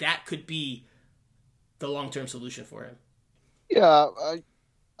think that could be the long-term solution for him. Yeah,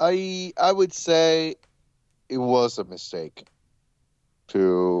 I would say it was a mistake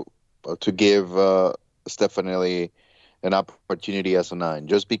to give Stefanelli an opportunity as a nine,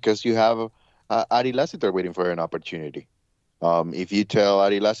 just because you have Ari Lassiter waiting for an opportunity. If you tell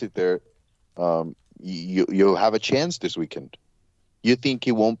Ari Lassiter, you have a chance this weekend, you think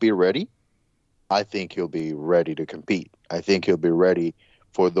he won't be ready? I think he'll be ready to compete. I think he'll be ready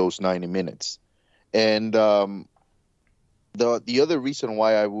for those 90 minutes. And the other reason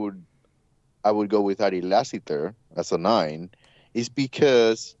why I would go with Ari Lassiter as a nine is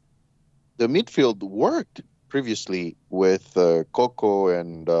because the midfield worked previously with Coco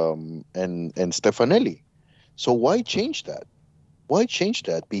and Stefanelli. So why change that? Why change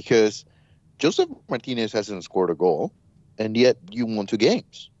that? Because Joseph Martinez hasn't scored a goal, and yet you won 2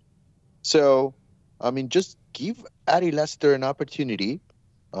 games. So, I mean, just give Ari Lester an opportunity.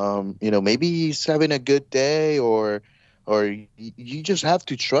 Maybe he's having a good day, or you just have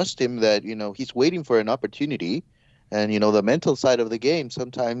to trust him that he's waiting for an opportunity, and the mental side of the game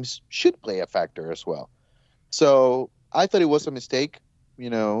sometimes should play a factor as well. So I thought it was a mistake.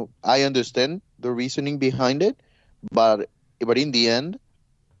 I understand the reasoning behind it, but in the end,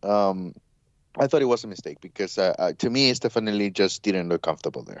 um, I thought it was a mistake because to me, it's definitely just didn't look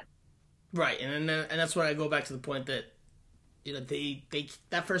comfortable there. Right, and that's where I go back to the point that they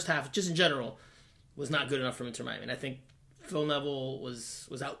that first half, just in general, was not good enough for Inter Miami. And I think Phil Neville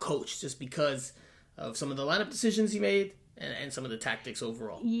was out coached just because of some of the lineup decisions he made and some of the tactics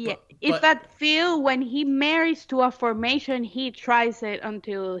overall. Yeah, it's that Phil, when he marries to a formation, he tries it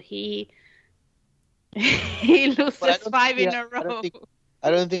until he loses 5 in a row. I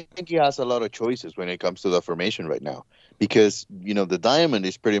don't think he has a lot of choices when it comes to the formation right now, because the diamond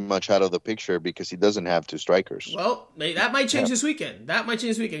is pretty much out of the picture because he doesn't have 2 strikers. Well, that might change this weekend. That might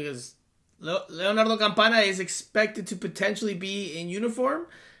change this weekend because Leonardo Campana is expected to potentially be in uniform,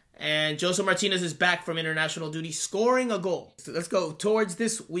 and Joseph Martinez is back from international duty scoring a goal. So let's go towards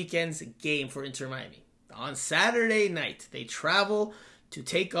this weekend's game for Inter Miami. On Saturday night, they travel to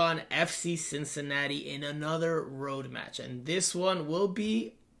take on FC Cincinnati in another road match. And this one will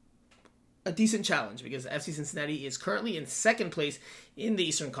be a decent challenge because FC Cincinnati is currently in second place in the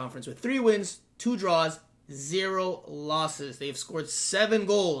Eastern Conference with 3 wins, 2 draws, 0 losses. They've scored 7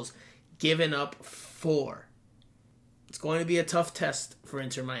 goals, given up 4. It's going to be a tough test for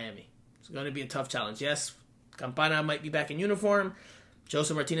Inter Miami. It's going to be a tough challenge. Yes, Campana might be back in uniform.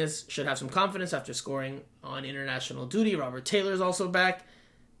 Joseph Martinez should have some confidence after scoring on international duty. Robert Taylor is also back.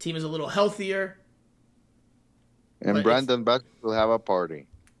 Team is a little healthier. And Brandon Buck will have a party.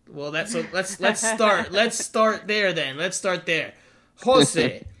 Well, let's start. Let's start there then. Let's start there.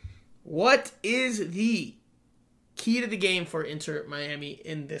 Jose, what is the key to the game for Inter Miami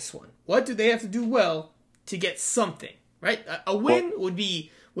in this one? What do they have to do well to get something? Right, a win would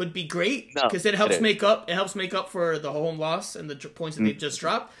be great because it helps make up. It helps make up for the home loss and the points that they've just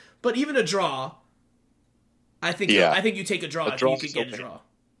dropped. But even a draw, I think you take a draw if you could get a draw.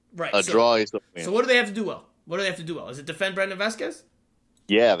 Right, draw is a win. So what do they have to do well? What do they have to do well? Is it defend Brandon Vasquez?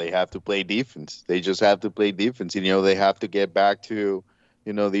 Yeah, they have to play defense. They just have to play defense. They have to get back to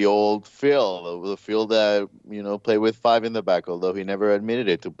the old Phil, the Phil that played with 5 in the back, although he never admitted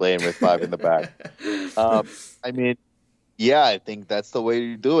it to playing with 5 in the back. Yeah, I think that's the way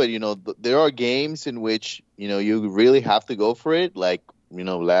to do it. There are games in which, you really have to go for it. Like,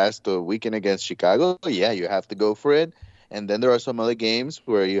 last weekend against Chicago, yeah, you have to go for it. And then there are some other games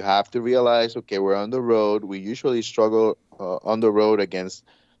where you have to realize, okay, we're on the road. We usually struggle on the road against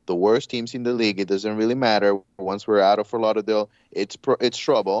the worst teams in the league. It doesn't really matter. Once we're out of Fort Lauderdale, it's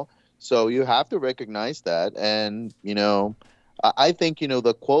trouble. So you have to recognize that. And, I think,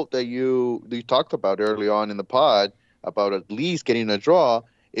 the quote that you talked about early on in the pod, about at least getting a draw,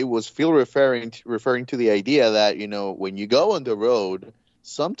 it was Phil referring to the idea that, when you go on the road,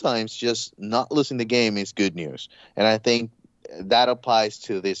 sometimes just not losing the game is good news. And I think that applies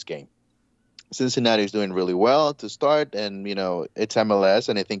to this game. Cincinnati is doing really well to start, and, it's MLS,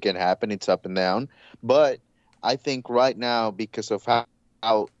 and anything can happen. It's up and down. But I think right now, because of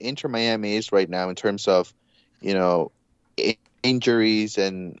how Inter Miami is right now in terms of, injuries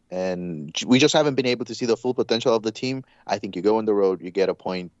and we just haven't been able to see the full potential of the team. I think you go on the road, you get a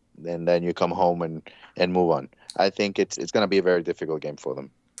point, and then you come home and move on. I think it's going to be a very difficult game for them.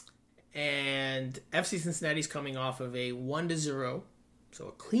 And FC Cincinnati's coming off of a 1-0, so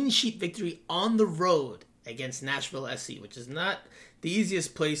a clean sheet victory on the road against Nashville SC, which is not the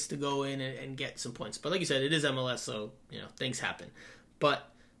easiest place to go in and get some points. But like you said, it is MLS, so things happen. But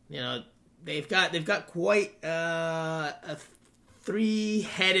they've got quite a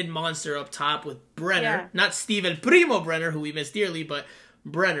three-headed monster up top with Brenner. Yeah. Not Steven Primo Brenner, who we miss dearly, but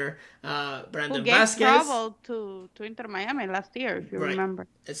Brenner. Brandon Who gave Vasquez. trouble to Inter Miami last year, if you remember.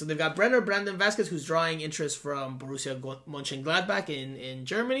 And so they've got Brenner, Brandon Vasquez, who's drawing interest from Borussia Mönchengladbach in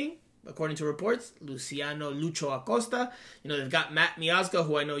Germany, according to reports. Luciano Lucho Acosta. They've got Matt Miazga,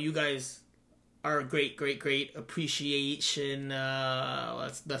 who I know you guys are great appreciation.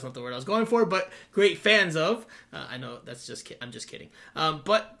 That's not the word I was going for, but great fans of. I know I'm just kidding.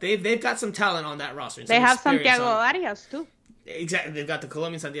 But they've got some talent on that roster. They have Santiago Arias too. Exactly, they've got the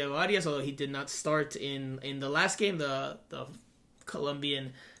Colombian Santiago Arias, although he did not start in the last game. The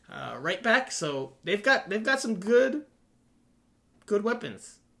Colombian right back. So they've got some good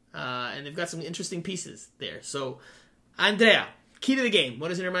weapons, and they've got some interesting pieces there. So Andrea, key to the game. What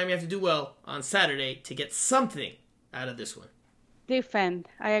does Inter Miami have to do well on Saturday to get something out of this one? Defend.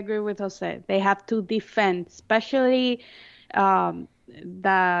 I agree with Jose. They have to defend, especially the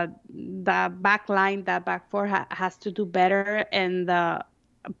back line. That back four has to do better, and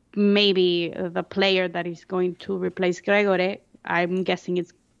maybe the player that is going to replace Gregory, I'm guessing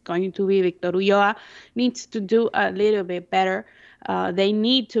it's going to be Victor Ulloa, needs to do a little bit better. They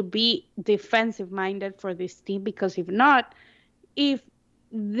need to be defensive-minded for this team, because if not, if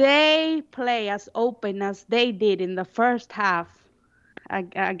they play as open as they did in the first half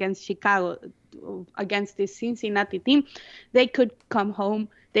against Chicago, against this Cincinnati team, they could come home.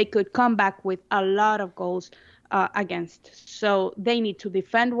 They could come back with a lot of goals against. So they need to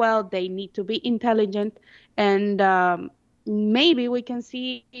defend well. They need to be intelligent. And maybe we can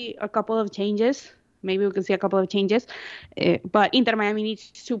see a couple of changes. But Inter Miami needs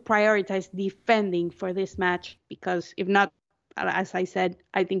to prioritize defending for this match, because if not, as I said,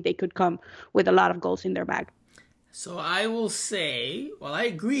 I think they could come with a lot of goals in their bag. So I will say, while I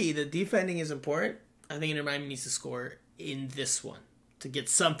agree that defending is important, I think Inter Miami needs to score in this one to get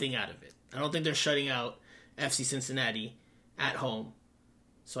something out of it. I don't think they're shutting out FC Cincinnati at home.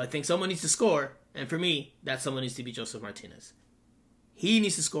 So I think someone needs to score, and for me, that someone needs to be Josef Martinez. He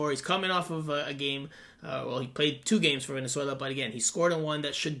needs to score. He's coming off of a game. He played 2 games for Venezuela, but again, he scored in one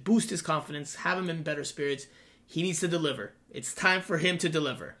that should boost his confidence, have him in better spirits. He needs to deliver. It's time for him to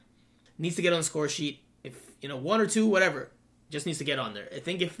deliver. Needs to get on the score sheet. If 1 or 2, whatever, just needs to get on there. I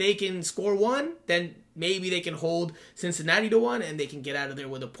think if they can score 1, then maybe they can hold Cincinnati to 1, and they can get out of there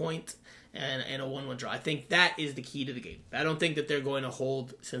with a point and a 1-1 draw. I think that is the key to the game. I don't think that they're going to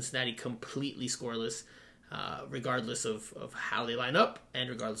hold Cincinnati completely scoreless, regardless of how they line up and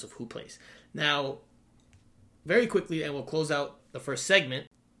regardless of who plays. Now, very quickly, and we'll close out the first segment,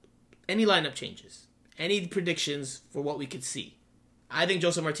 any lineup changes, any predictions for what we could see. I think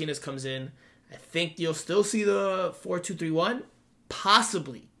Josef Martinez comes in. I think you'll still see the 4-2-3-1.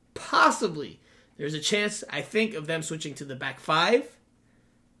 Possibly. There's a chance, I think, of them switching to the back 5.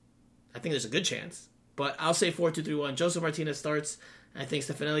 I think there's a good chance. But I'll say 4-2-3-1. Josef Martinez starts. I think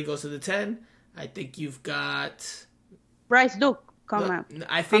Stefanelli goes to the 10. I think you've got Bryce Duke comes out.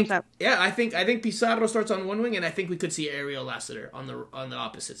 Yeah, I think Pizarro starts on one wing, and I think we could see Ariel Lassiter on the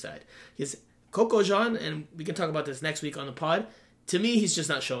opposite side. Because Coco Jean, and we can talk about this next week on the pod, to me, he's just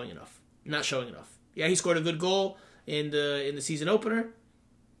not showing enough. Yeah, he scored a good goal in the season opener,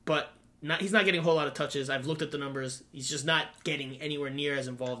 but he's not getting a whole lot of touches. I've looked at the numbers. He's just not getting anywhere near as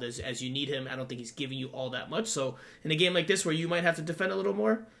involved as you need him. I don't think he's giving you all that much. So in a game like this where you might have to defend a little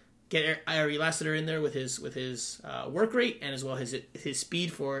more, get Ari Lassiter in there with his work rate and as well as his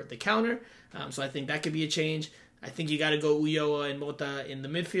speed for the counter. So I think that could be a change. I think you got to go Ulloa and Mota in the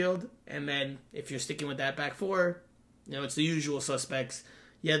midfield, and then if you're sticking with that back 4, it's the usual suspects.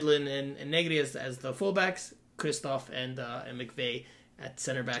 Yedlin and Negri as the fullbacks, Christoph and McVeigh at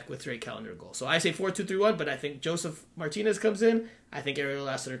center back with Ray Callender goal. So I say 4-2-3-1, but I think Josef Martinez comes in. I think Ariel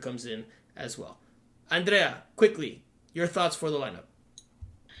Lassiter comes in as well. Andrea, quickly, your thoughts for the lineup.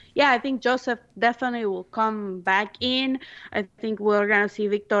 Yeah, I think Josef definitely will come back in. I think we're going to see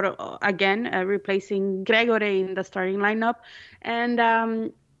Victor again replacing Gregory in the starting lineup. And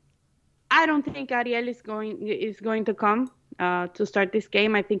I don't think Ariel is going to come to start this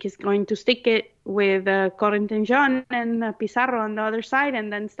game. I think he's going to stick it with Corentin Jean and Pizarro on the other side,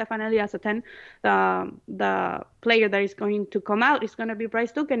 and then Stefanelli as a 10. The player that is going to come out is going to be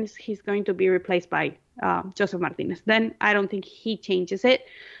Bryce Duke, and he's going to be replaced by Josef Martinez. Then I don't think he changes it.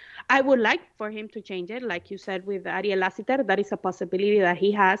 I would like for him to change it, like you said, with Ariel Lassiter. That is a possibility that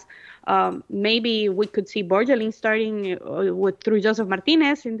he has. Maybe we could see Borgelin starting through Josef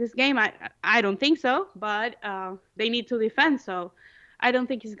Martinez in this game. I don't think so, but they need to defend, so I don't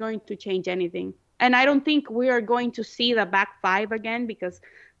think he's going to change anything. And I don't think we are going to see the back 5 again, because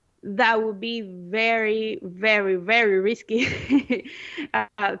that would be very, very, very risky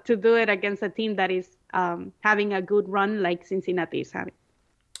to do it against a team that is having a good run like Cincinnati is having.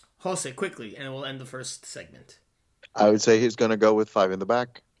 Jose, quickly, and we'll end the first segment. I would say he's going to go with 5 in the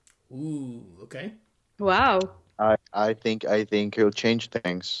back. Ooh, okay. Wow. I think he'll change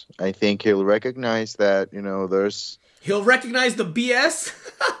things. I think he'll recognize that, there's... He'll recognize the BS?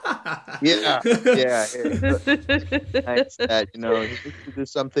 Yeah. That, he needs to do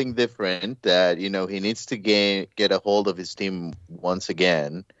something different, that, he needs to get a hold of his team once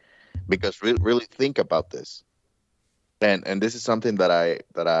again, because really think about this. And this is something that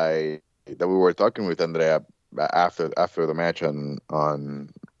we were talking with Andrea after the match on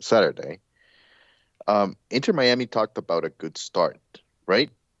Saturday. Inter Miami talked about a good start,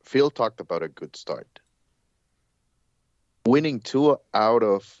 right? Phil talked about a good start. Winning 2 out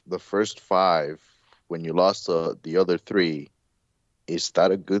of the first 5 when you lost the other 3, is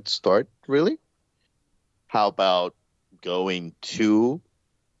that a good start, really? How about going 2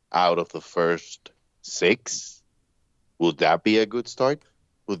 out of the first 6? Would that be a good start?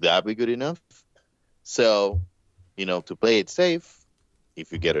 Would that be good enough? So, to play it safe,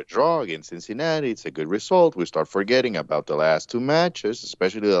 if you get a draw against Cincinnati, it's a good result. We start forgetting about the last 2 matches,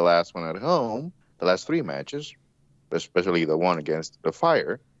 especially the last one at home, the last 3 matches, especially the one against the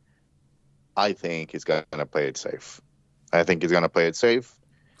Fire. I think he's going to play it safe.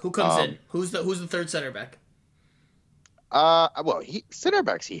 Who comes in? Who's the third center back? Center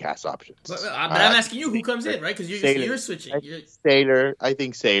backs, he has options. But I'm asking you who comes in, right? Because you're switching. I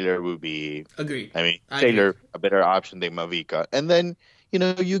think Sailor will be... Agreed. Sailor, a better option than Mavica. And then,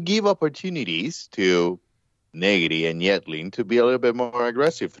 you give opportunities to Negri and Yedlin to be a little bit more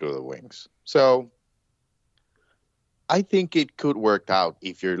aggressive through the wings. So, I think it could work out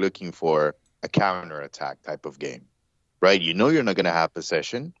if you're looking for a counter-attack type of game, right? You're not going to have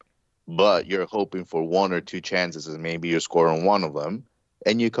possession, but you're hoping for 1 or 2 chances, and maybe you score on one of them,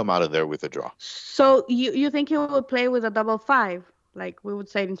 and you come out of there with a draw. So you think he would play with a double 5, like we would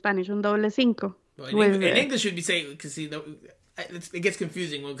say in Spanish, un doble cinco? Well, in English, you'd be saying, because it gets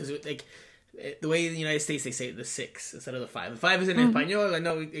confusing because the way in the United States they say the 6 instead of the 5. The 5 is in Espanol. I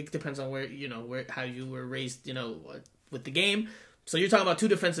know it depends on how you were raised, with the game. So you're talking about 2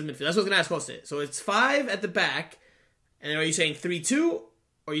 defensive midfield. That's what I was going to ask Jose. So it's 5 at the back, and are you saying 3-2?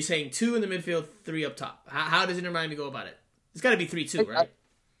 Or are you saying 2 in the midfield, 3 up top? How does Inter Miami go about it? It's got to be 3-2, right?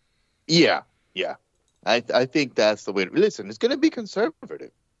 Yeah. I think that's the way. Listen, it's going to be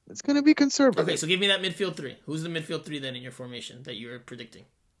conservative. Okay, so give me that midfield 3. Who's the midfield 3 then in your formation that you're predicting?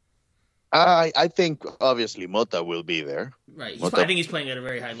 I think obviously Mota will be there. Right. I think he's playing at a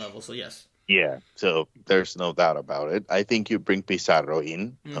very high level. So yes. Yeah. So there's no doubt about it. I think you bring Pizarro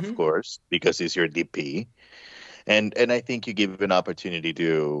in, of course, because he's your DP. And I think you give an opportunity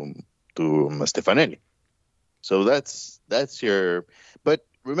to Stefanelli. So that's your. But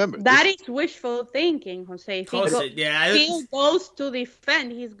remember, that is wishful thinking, Jose. If he goes to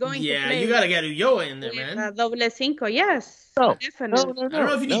defend, he's going to play. You gotta get Ulloa in there, man. Doble cinco, yes. No, definitely. no. I don't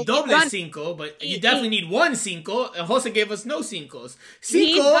know if you need doble cinco, but you definitely need 1 cinco. And Jose gave us no cincos.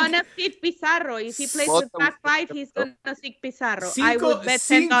 He's gonna sit Pizarro. If he plays with back 5, he's gonna sit Pizarro. I would bet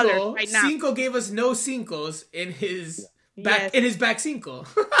 $10 right now. Cinco gave us no cincos in his back cinco.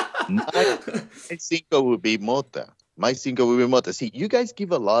 My cinco would be Mota. See, you guys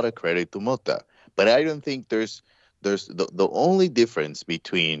give a lot of credit to Mota, but I don't think there's the only difference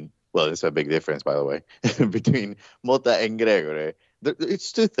between. Well, it's a big difference, by the way, between Mota and Gregory.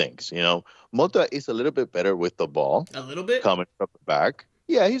 It's 2 things, Mota is a little bit better with the ball. A little bit? Coming from the back.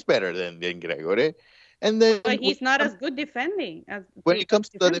 Yeah, he's better than Gregory. And then, but he's not as good defending. When it comes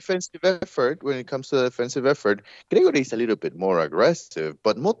to the defensive effort, Gregory is a little bit more aggressive,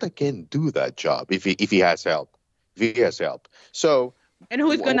 but Mota can do that job if he has help. So, and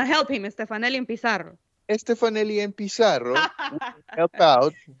who's going to help him? Stefanelli and Pizarro. Help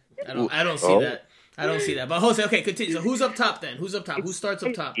out. I don't see that. I don't see that. But Jose, okay, continue. So who's up top then? Who starts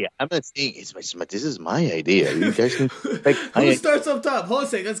up top? Yeah, I'm not saying this is my idea. You guys can who starts up top?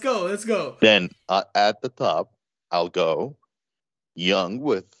 Jose, let's go. Then at the top, I'll go Young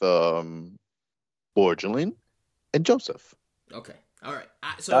with Borgelin and Joseph. Okay, all right.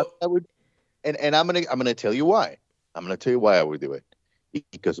 So I would, and I'm gonna tell you why. I would do it,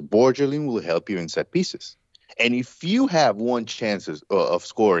 because Borgelin will help you in set pieces. And if you have 1 chance of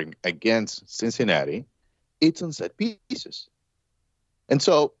scoring against Cincinnati, it's on set pieces. And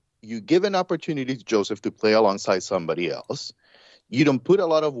so you give an opportunity to Joseph to play alongside somebody else. You don't put a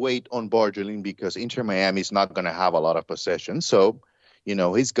lot of weight on Borgelin because Inter Miami is not going to have a lot of possession. So,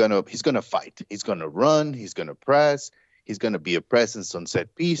 he's gonna fight. He's gonna run. He's gonna press. He's going to be a presence on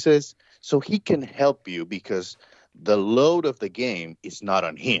set pieces. So he can help you because the load of the game is not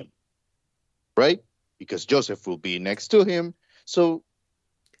on him, right? Because Joseph will be next to him. So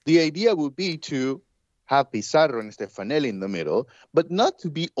the idea would be to have Pizarro and Stefanelli in the middle, but not to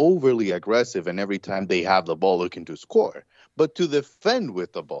be overly aggressive and every time they have the ball looking to score, but to defend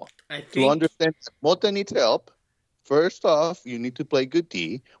with the ball. To understand Mota needs help. First off, you need to play good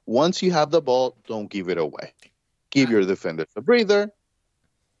D. Once you have the ball, don't give it away. Give your defenders a breather.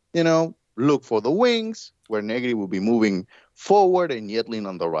 Look for the wings, where Negri will be moving forward and Yedlin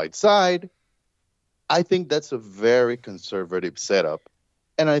on the right side. I think that's a very conservative setup,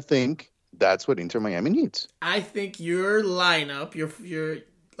 and I think that's what Inter Miami needs. I think your lineup, your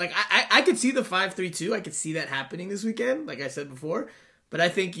like I could see the 5-3-2. I could see that happening this weekend, like I said before. But I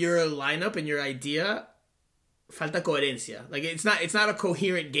think your lineup and your idea falta coherencia. Like it's not a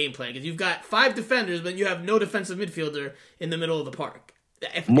coherent game plan because you've got 5 defenders, but you have no defensive midfielder in the middle of the park.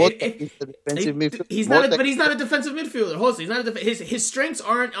 He's not a defensive midfielder. Jose, he's not his strengths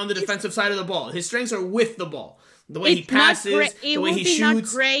aren't on the defensive side of the ball. His strengths are with the ball. The way he passes, the way he shoots. Not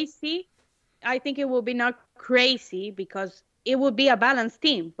crazy. I think it will be not crazy because it will be a balanced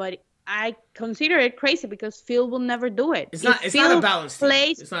team, but I consider it crazy because Phil will never do it. It's not a balanced team.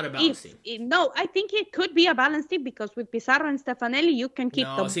 It's not a balanced team. No, I think it could be a balanced team because with Pizarro and Stefanelli, you can keep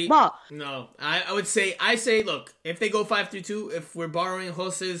the ball. No, I say, look, if they go 5-3-2, if we're borrowing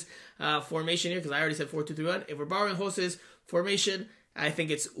Jose's formation here, because I already said 4-2-3-1, if we're borrowing Jose's formation, I think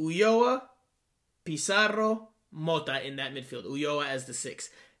it's Ulloa, Pizarro, Mota in that midfield. Ulloa as the 6.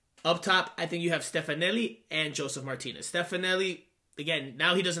 Up top, I think you have Stefanelli and Joseph Martinez. Stefanelli, again,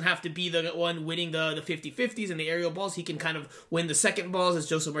 now he doesn't have to be the one winning the 50-50s and the aerial balls. He can kind of win the second balls as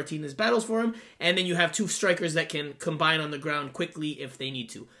Joseph Martinez battles for him. And then you have 2 strikers that can combine on the ground quickly if they need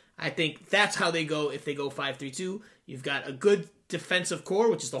to. I think that's how they go if they go 5-3-2. You've got a good defensive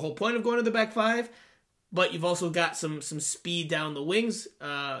core, which is the whole point of going to the back 5. But you've also got some speed down the wings,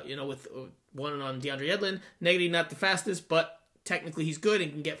 with one on DeAndre Yedlin. Negri not the fastest, but technically he's good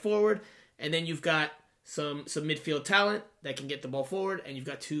and can get forward. And then you've got some midfield talent that can get the ball forward, and you've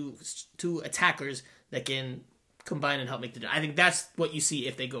got two attackers that can combine and help make the difference. I think that's what you see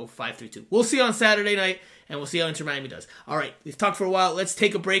if they go 5-3-2. We'll see on Saturday night, and we'll see how Inter Miami does. All right, we've talked for a while. Let's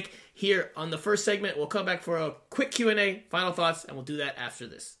take a break here on the first segment. We'll come back for a quick Q&A, final thoughts, and we'll do that after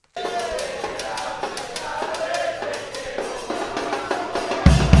this.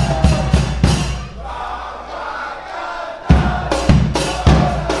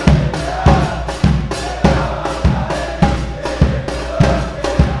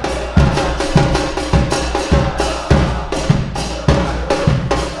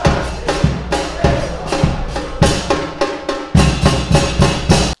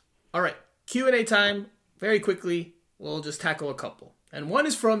 Q&A time. Very quickly, we'll just tackle a couple. And one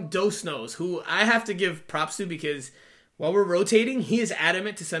is from Dos Knows, who I have to give props to because while we're rotating, he is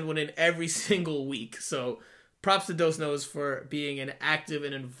adamant to send one in every single week. So props to Dos Knows for being an active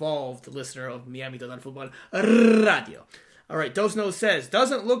and involved listener of Miami Total Football Radio. All right, Dos Knows says,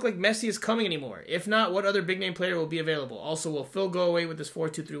 doesn't look like Messi is coming anymore. If not, what other big name player will be available? Also, will Phil go away with this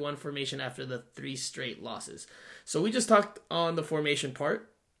 4-2-3-1 formation after the 3 straight losses? So we just talked on the formation part.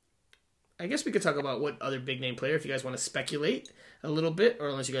 I guess we could talk about what other big name player, if you guys want to speculate a little bit, or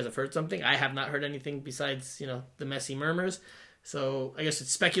unless you guys have heard something. I have not heard anything besides, the Messi murmurs. So I guess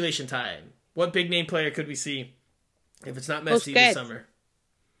it's speculation time. What big name player could we see if it's not Messi this summer?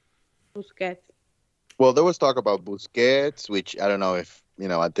 Busquets. Well, there was talk about Busquets, which I don't know if,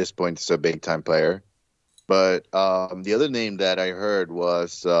 at this point it's a big time player. But the other name that I heard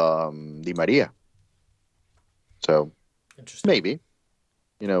was Di Maria. So maybe.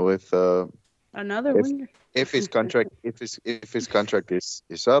 With another winger. If his contract is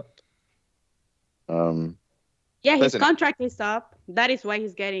up. His contract is up. That is why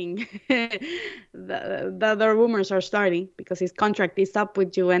he's getting the rumors are starting because his contract is up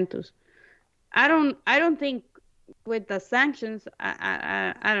with Juventus. I don't think with the sanctions.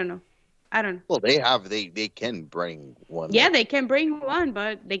 I don't know. Well, they can bring one. Yeah, they can bring one,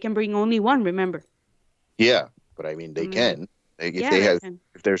 but they can bring only one. Remember. Yeah, but I mean they can.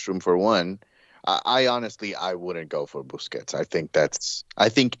 If there's room for one, I honestly wouldn't go for Busquets. I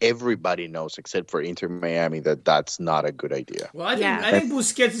think everybody knows except for Inter Miami that that's not a good idea. Well, I think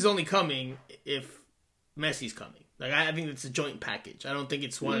Busquets is only coming if Messi's coming. Like I think it's a joint package. I don't think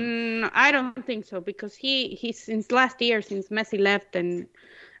it's one. I don't think so because he since last year, since Messi left and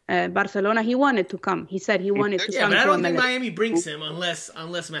Barcelona, he wanted to come. He said he wanted to come. Yeah, but I don't think Miami brings him unless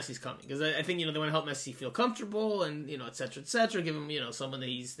Messi's coming because I think they want to help Messi feel comfortable and et cetera, give him someone that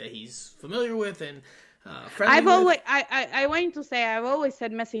he's familiar with and I've always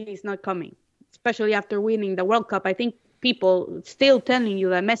said Messi is not coming, especially after winning the World Cup. I think people still telling you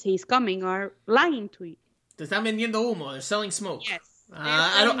that Messi is coming are lying to you. Te están vendiendo humo. They're selling smoke. Yes.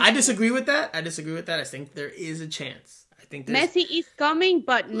 I disagree with that. I think there is a chance. I think Messi is coming,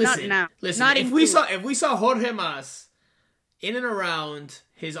 but not now. Listen, not if we saw Jorge Mas in and around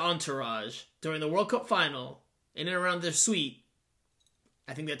his entourage during the World Cup final, in and around their suite,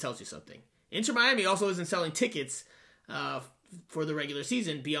 I think that tells you something. Inter Miami also isn't selling tickets for the regular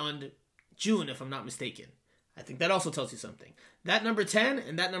season beyond June, if I'm not mistaken. I think that also tells you something. That number 10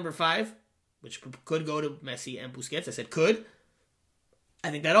 and that number 5, which could go to Messi and Busquets, I said could. I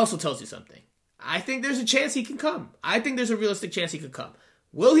think that also tells you something. I think there's a chance he can come. I think there's a realistic chance he could come.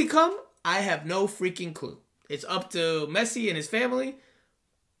 Will he come? I have no freaking clue. It's up to Messi and his family,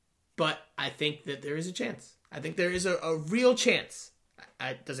 but I think that there is a chance. I think there is a real chance.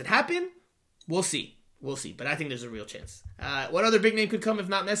 Does it happen? We'll see. But I think there's a real chance. What other big name could come if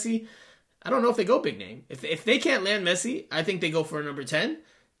not Messi? I don't know if they go big name. If they can't land Messi, I think they go for a number 10.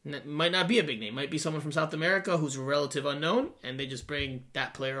 And that might not be a big name. Might be someone from South America who's a relative unknown, and they just bring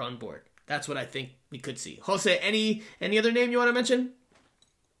that player on board. That's what I think we could see. Jose, any other name you want to mention?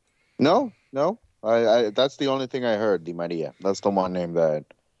 No. I that's the only thing I heard, Di Maria. That's the one name that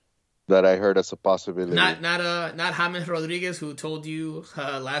I heard as a possibility. Not James Rodriguez, who told you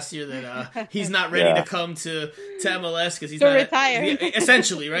last year that he's not ready to come to MLS because he's not retire.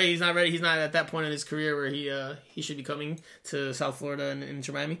 Essentially, right? He's not ready. He's not at that point in his career where he should be coming to South Florida and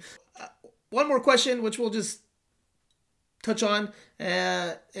Inter Miami. One more question, which we'll just touch on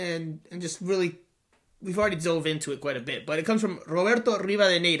and just really. We've already dove into it quite a bit, but it comes from Roberto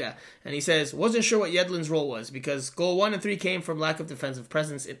Rivadeneira, and he says, wasn't sure what Yedlin's role was, because goal 1 and 3 came from lack of defensive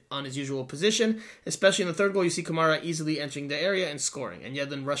presence on his usual position, especially in the third goal, you see Kamara easily entering the area and scoring, and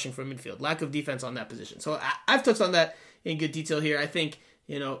Yedlin rushing from midfield. Lack of defense on that position. So I've touched on that in good detail here. I think,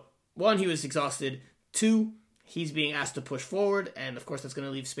 1, he was exhausted. 2, he's being asked to push forward, and of course that's going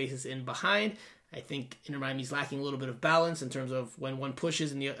to leave spaces in behind. I think Inter Miami's lacking a little bit of balance in terms of when one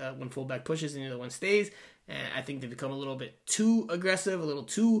pushes and when fullback pushes and the other one stays. And I think they've become a little bit too aggressive, a little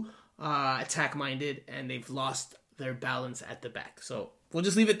too attack-minded, and they've lost their balance at the back. So we'll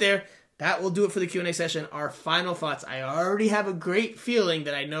just leave it there. That will do it for the Q&A session. Our final thoughts. I already have a great feeling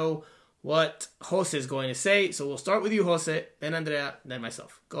that I know what Jose is going to say. So we'll start with you, Jose, then Andrea, then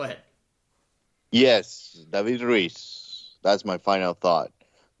myself. Go ahead. Yes, David Ruiz. That's my final thought.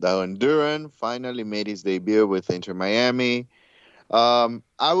 The Honduran finally made his debut with Inter Miami. I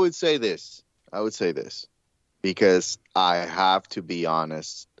would say this because I have to be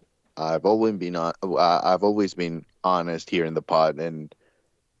honest. I've always been honest here in the pod, and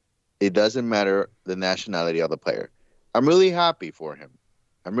it doesn't matter the nationality of the player. I'm really happy for him.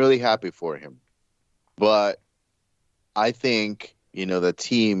 But I think, the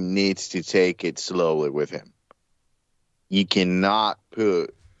team needs to take it slowly with him. You cannot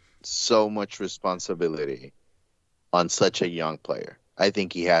put so much responsibility on such a young player. I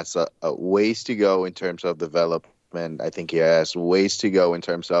think he has a ways to go in terms of development. I think he has ways to go in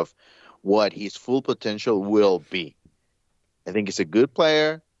terms of what his full potential will be. I think he's a good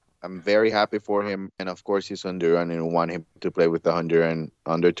player. I'm very happy for him. And of course, he's Honduran and want him to play with the Honduran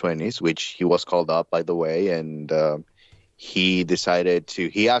under 20s, which he was called up, by the way. And he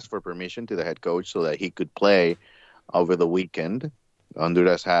asked for permission to the head coach so that he could play over the weekend.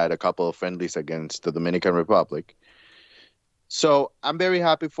 Honduras had a couple of friendlies against the Dominican Republic. So I'm very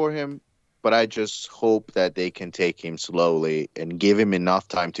happy for him, but I just hope that they can take him slowly and give him enough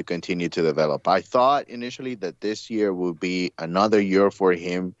time to continue to develop. I thought initially that this year would be another year for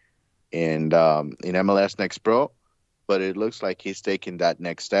him in MLS Next Pro, but it looks like he's taking that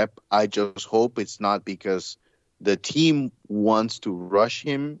next step. I just hope it's not because the team wants to rush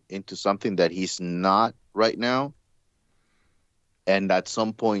him into something that he's not right now. And at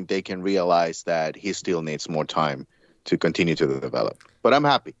some point, they can realize that he still needs more time to continue to develop. But I'm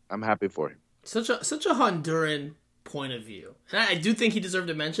happy. I'm happy for him. Such a Honduran point of view. And I do think he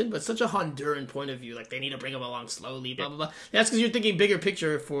deserved a mention, but such a Honduran point of view. Like, they need to bring him along slowly, blah, blah, blah. That's because you're thinking bigger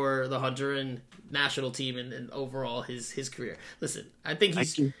picture for the Honduran national team and overall his career. Listen, I think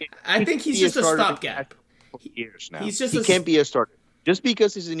he's just a stopgap. Years now. He can't be a starter. Just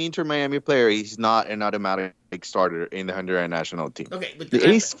because he's an Inter Miami player, he's not an automatic starter in the Honduran national team. Okay, but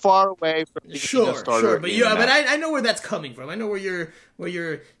he's far away from being a starter. Sure, but I know where that's coming from. I know where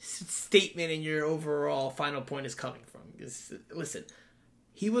your statement and your overall final point is coming from. Listen,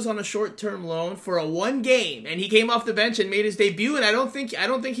 he was on a short-term loan for a one game, and he came off the bench and made his debut. And I don't think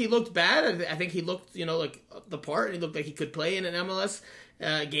he looked bad. I think he looked like the part, and he looked like he could play in an MLS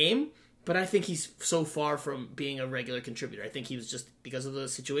game. But I think he's so far from being a regular contributor. I think he was just, because of the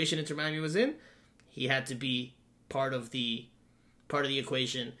situation Inter Miami was in, he had to be part of the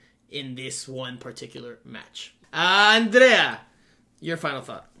equation in this one particular match. Andrea, your final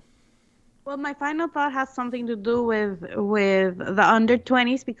thought. Well, my final thought has something to do with the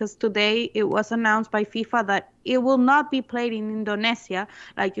under-20s, because today it was announced by FIFA that it will not be played in Indonesia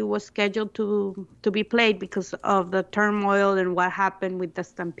like it was scheduled to be played because of the turmoil and what happened with the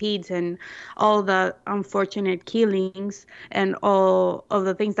stampedes and all the unfortunate killings and all of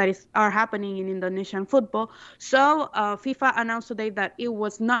the things that are happening in Indonesian football. So FIFA announced today that it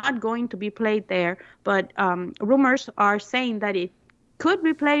was not going to be played there, but rumors are saying that it could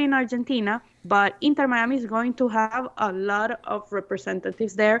be played in Argentina, but Inter Miami is going to have a lot of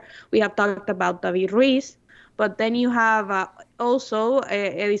representatives there. We have talked about David Ruiz, but then you have also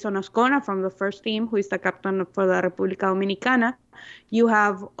Edison Ascona from the first team, who is the captain for the República Dominicana. You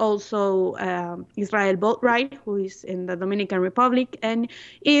have also Israel Boatwright, who is in the Dominican Republic. And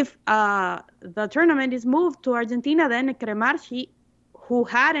if the tournament is moved to Argentina, then Cremarchi, who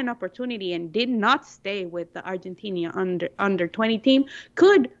had an opportunity and did not stay with the Argentina under 20 team,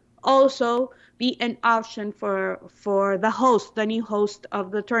 could also be an option for the new host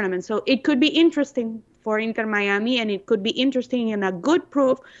of the tournament. So it could be interesting for Inter Miami, and it could be interesting and a good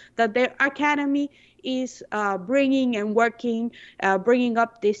proof that their academy is bringing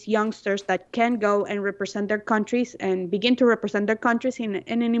up these youngsters that can go and represent their countries and begin to represent their countries in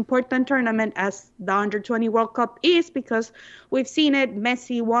an important tournament as the Under-20 World Cup is, because we've seen it.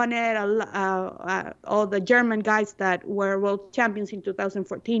 Messi won it. All the German guys that were world champions in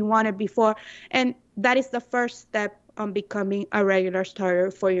 2014 won it before. And that is the first step on becoming a regular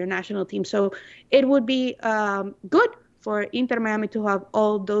starter for your national team. So it would be good for Inter Miami to have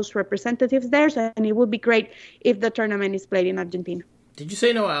all those representatives there, and it would be great if the tournament is played in Argentina. Did you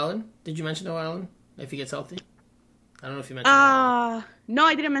say Noah Allen? Did you mention Noah Allen, if he gets healthy? I don't know if you mentioned Noah. No,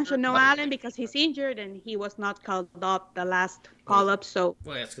 I didn't mention Noah Allen because he's injured and he was not called up the last call-up. So,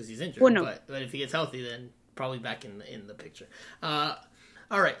 well, that's because he's injured. But if he gets healthy, then probably back in the picture. All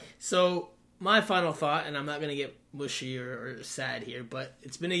right, so my final thought, and I'm not going to get mushy or sad here, but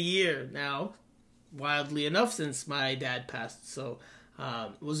it's been a year now, wildly enough, since my dad passed. So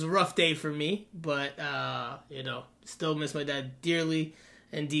it was a rough day for me, but still miss my dad dearly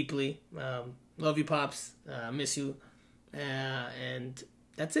and deeply. Love you, Pops. Miss you. And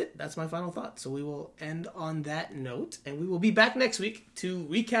that's it. That's my final thought. So we will end on that note, and we will be back next week to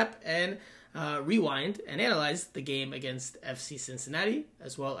recap and rewind and analyze the game against FC Cincinnati,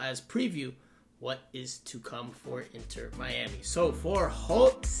 as well as preview what is to come for Inter Miami. So for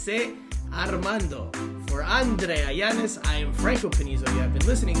Jose Armando, for Andrea Yanez, I am Franco Panizo. You have been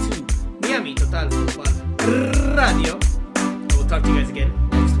listening to Miami Total Football Radio. I will talk to you guys again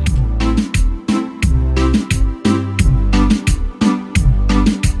next week.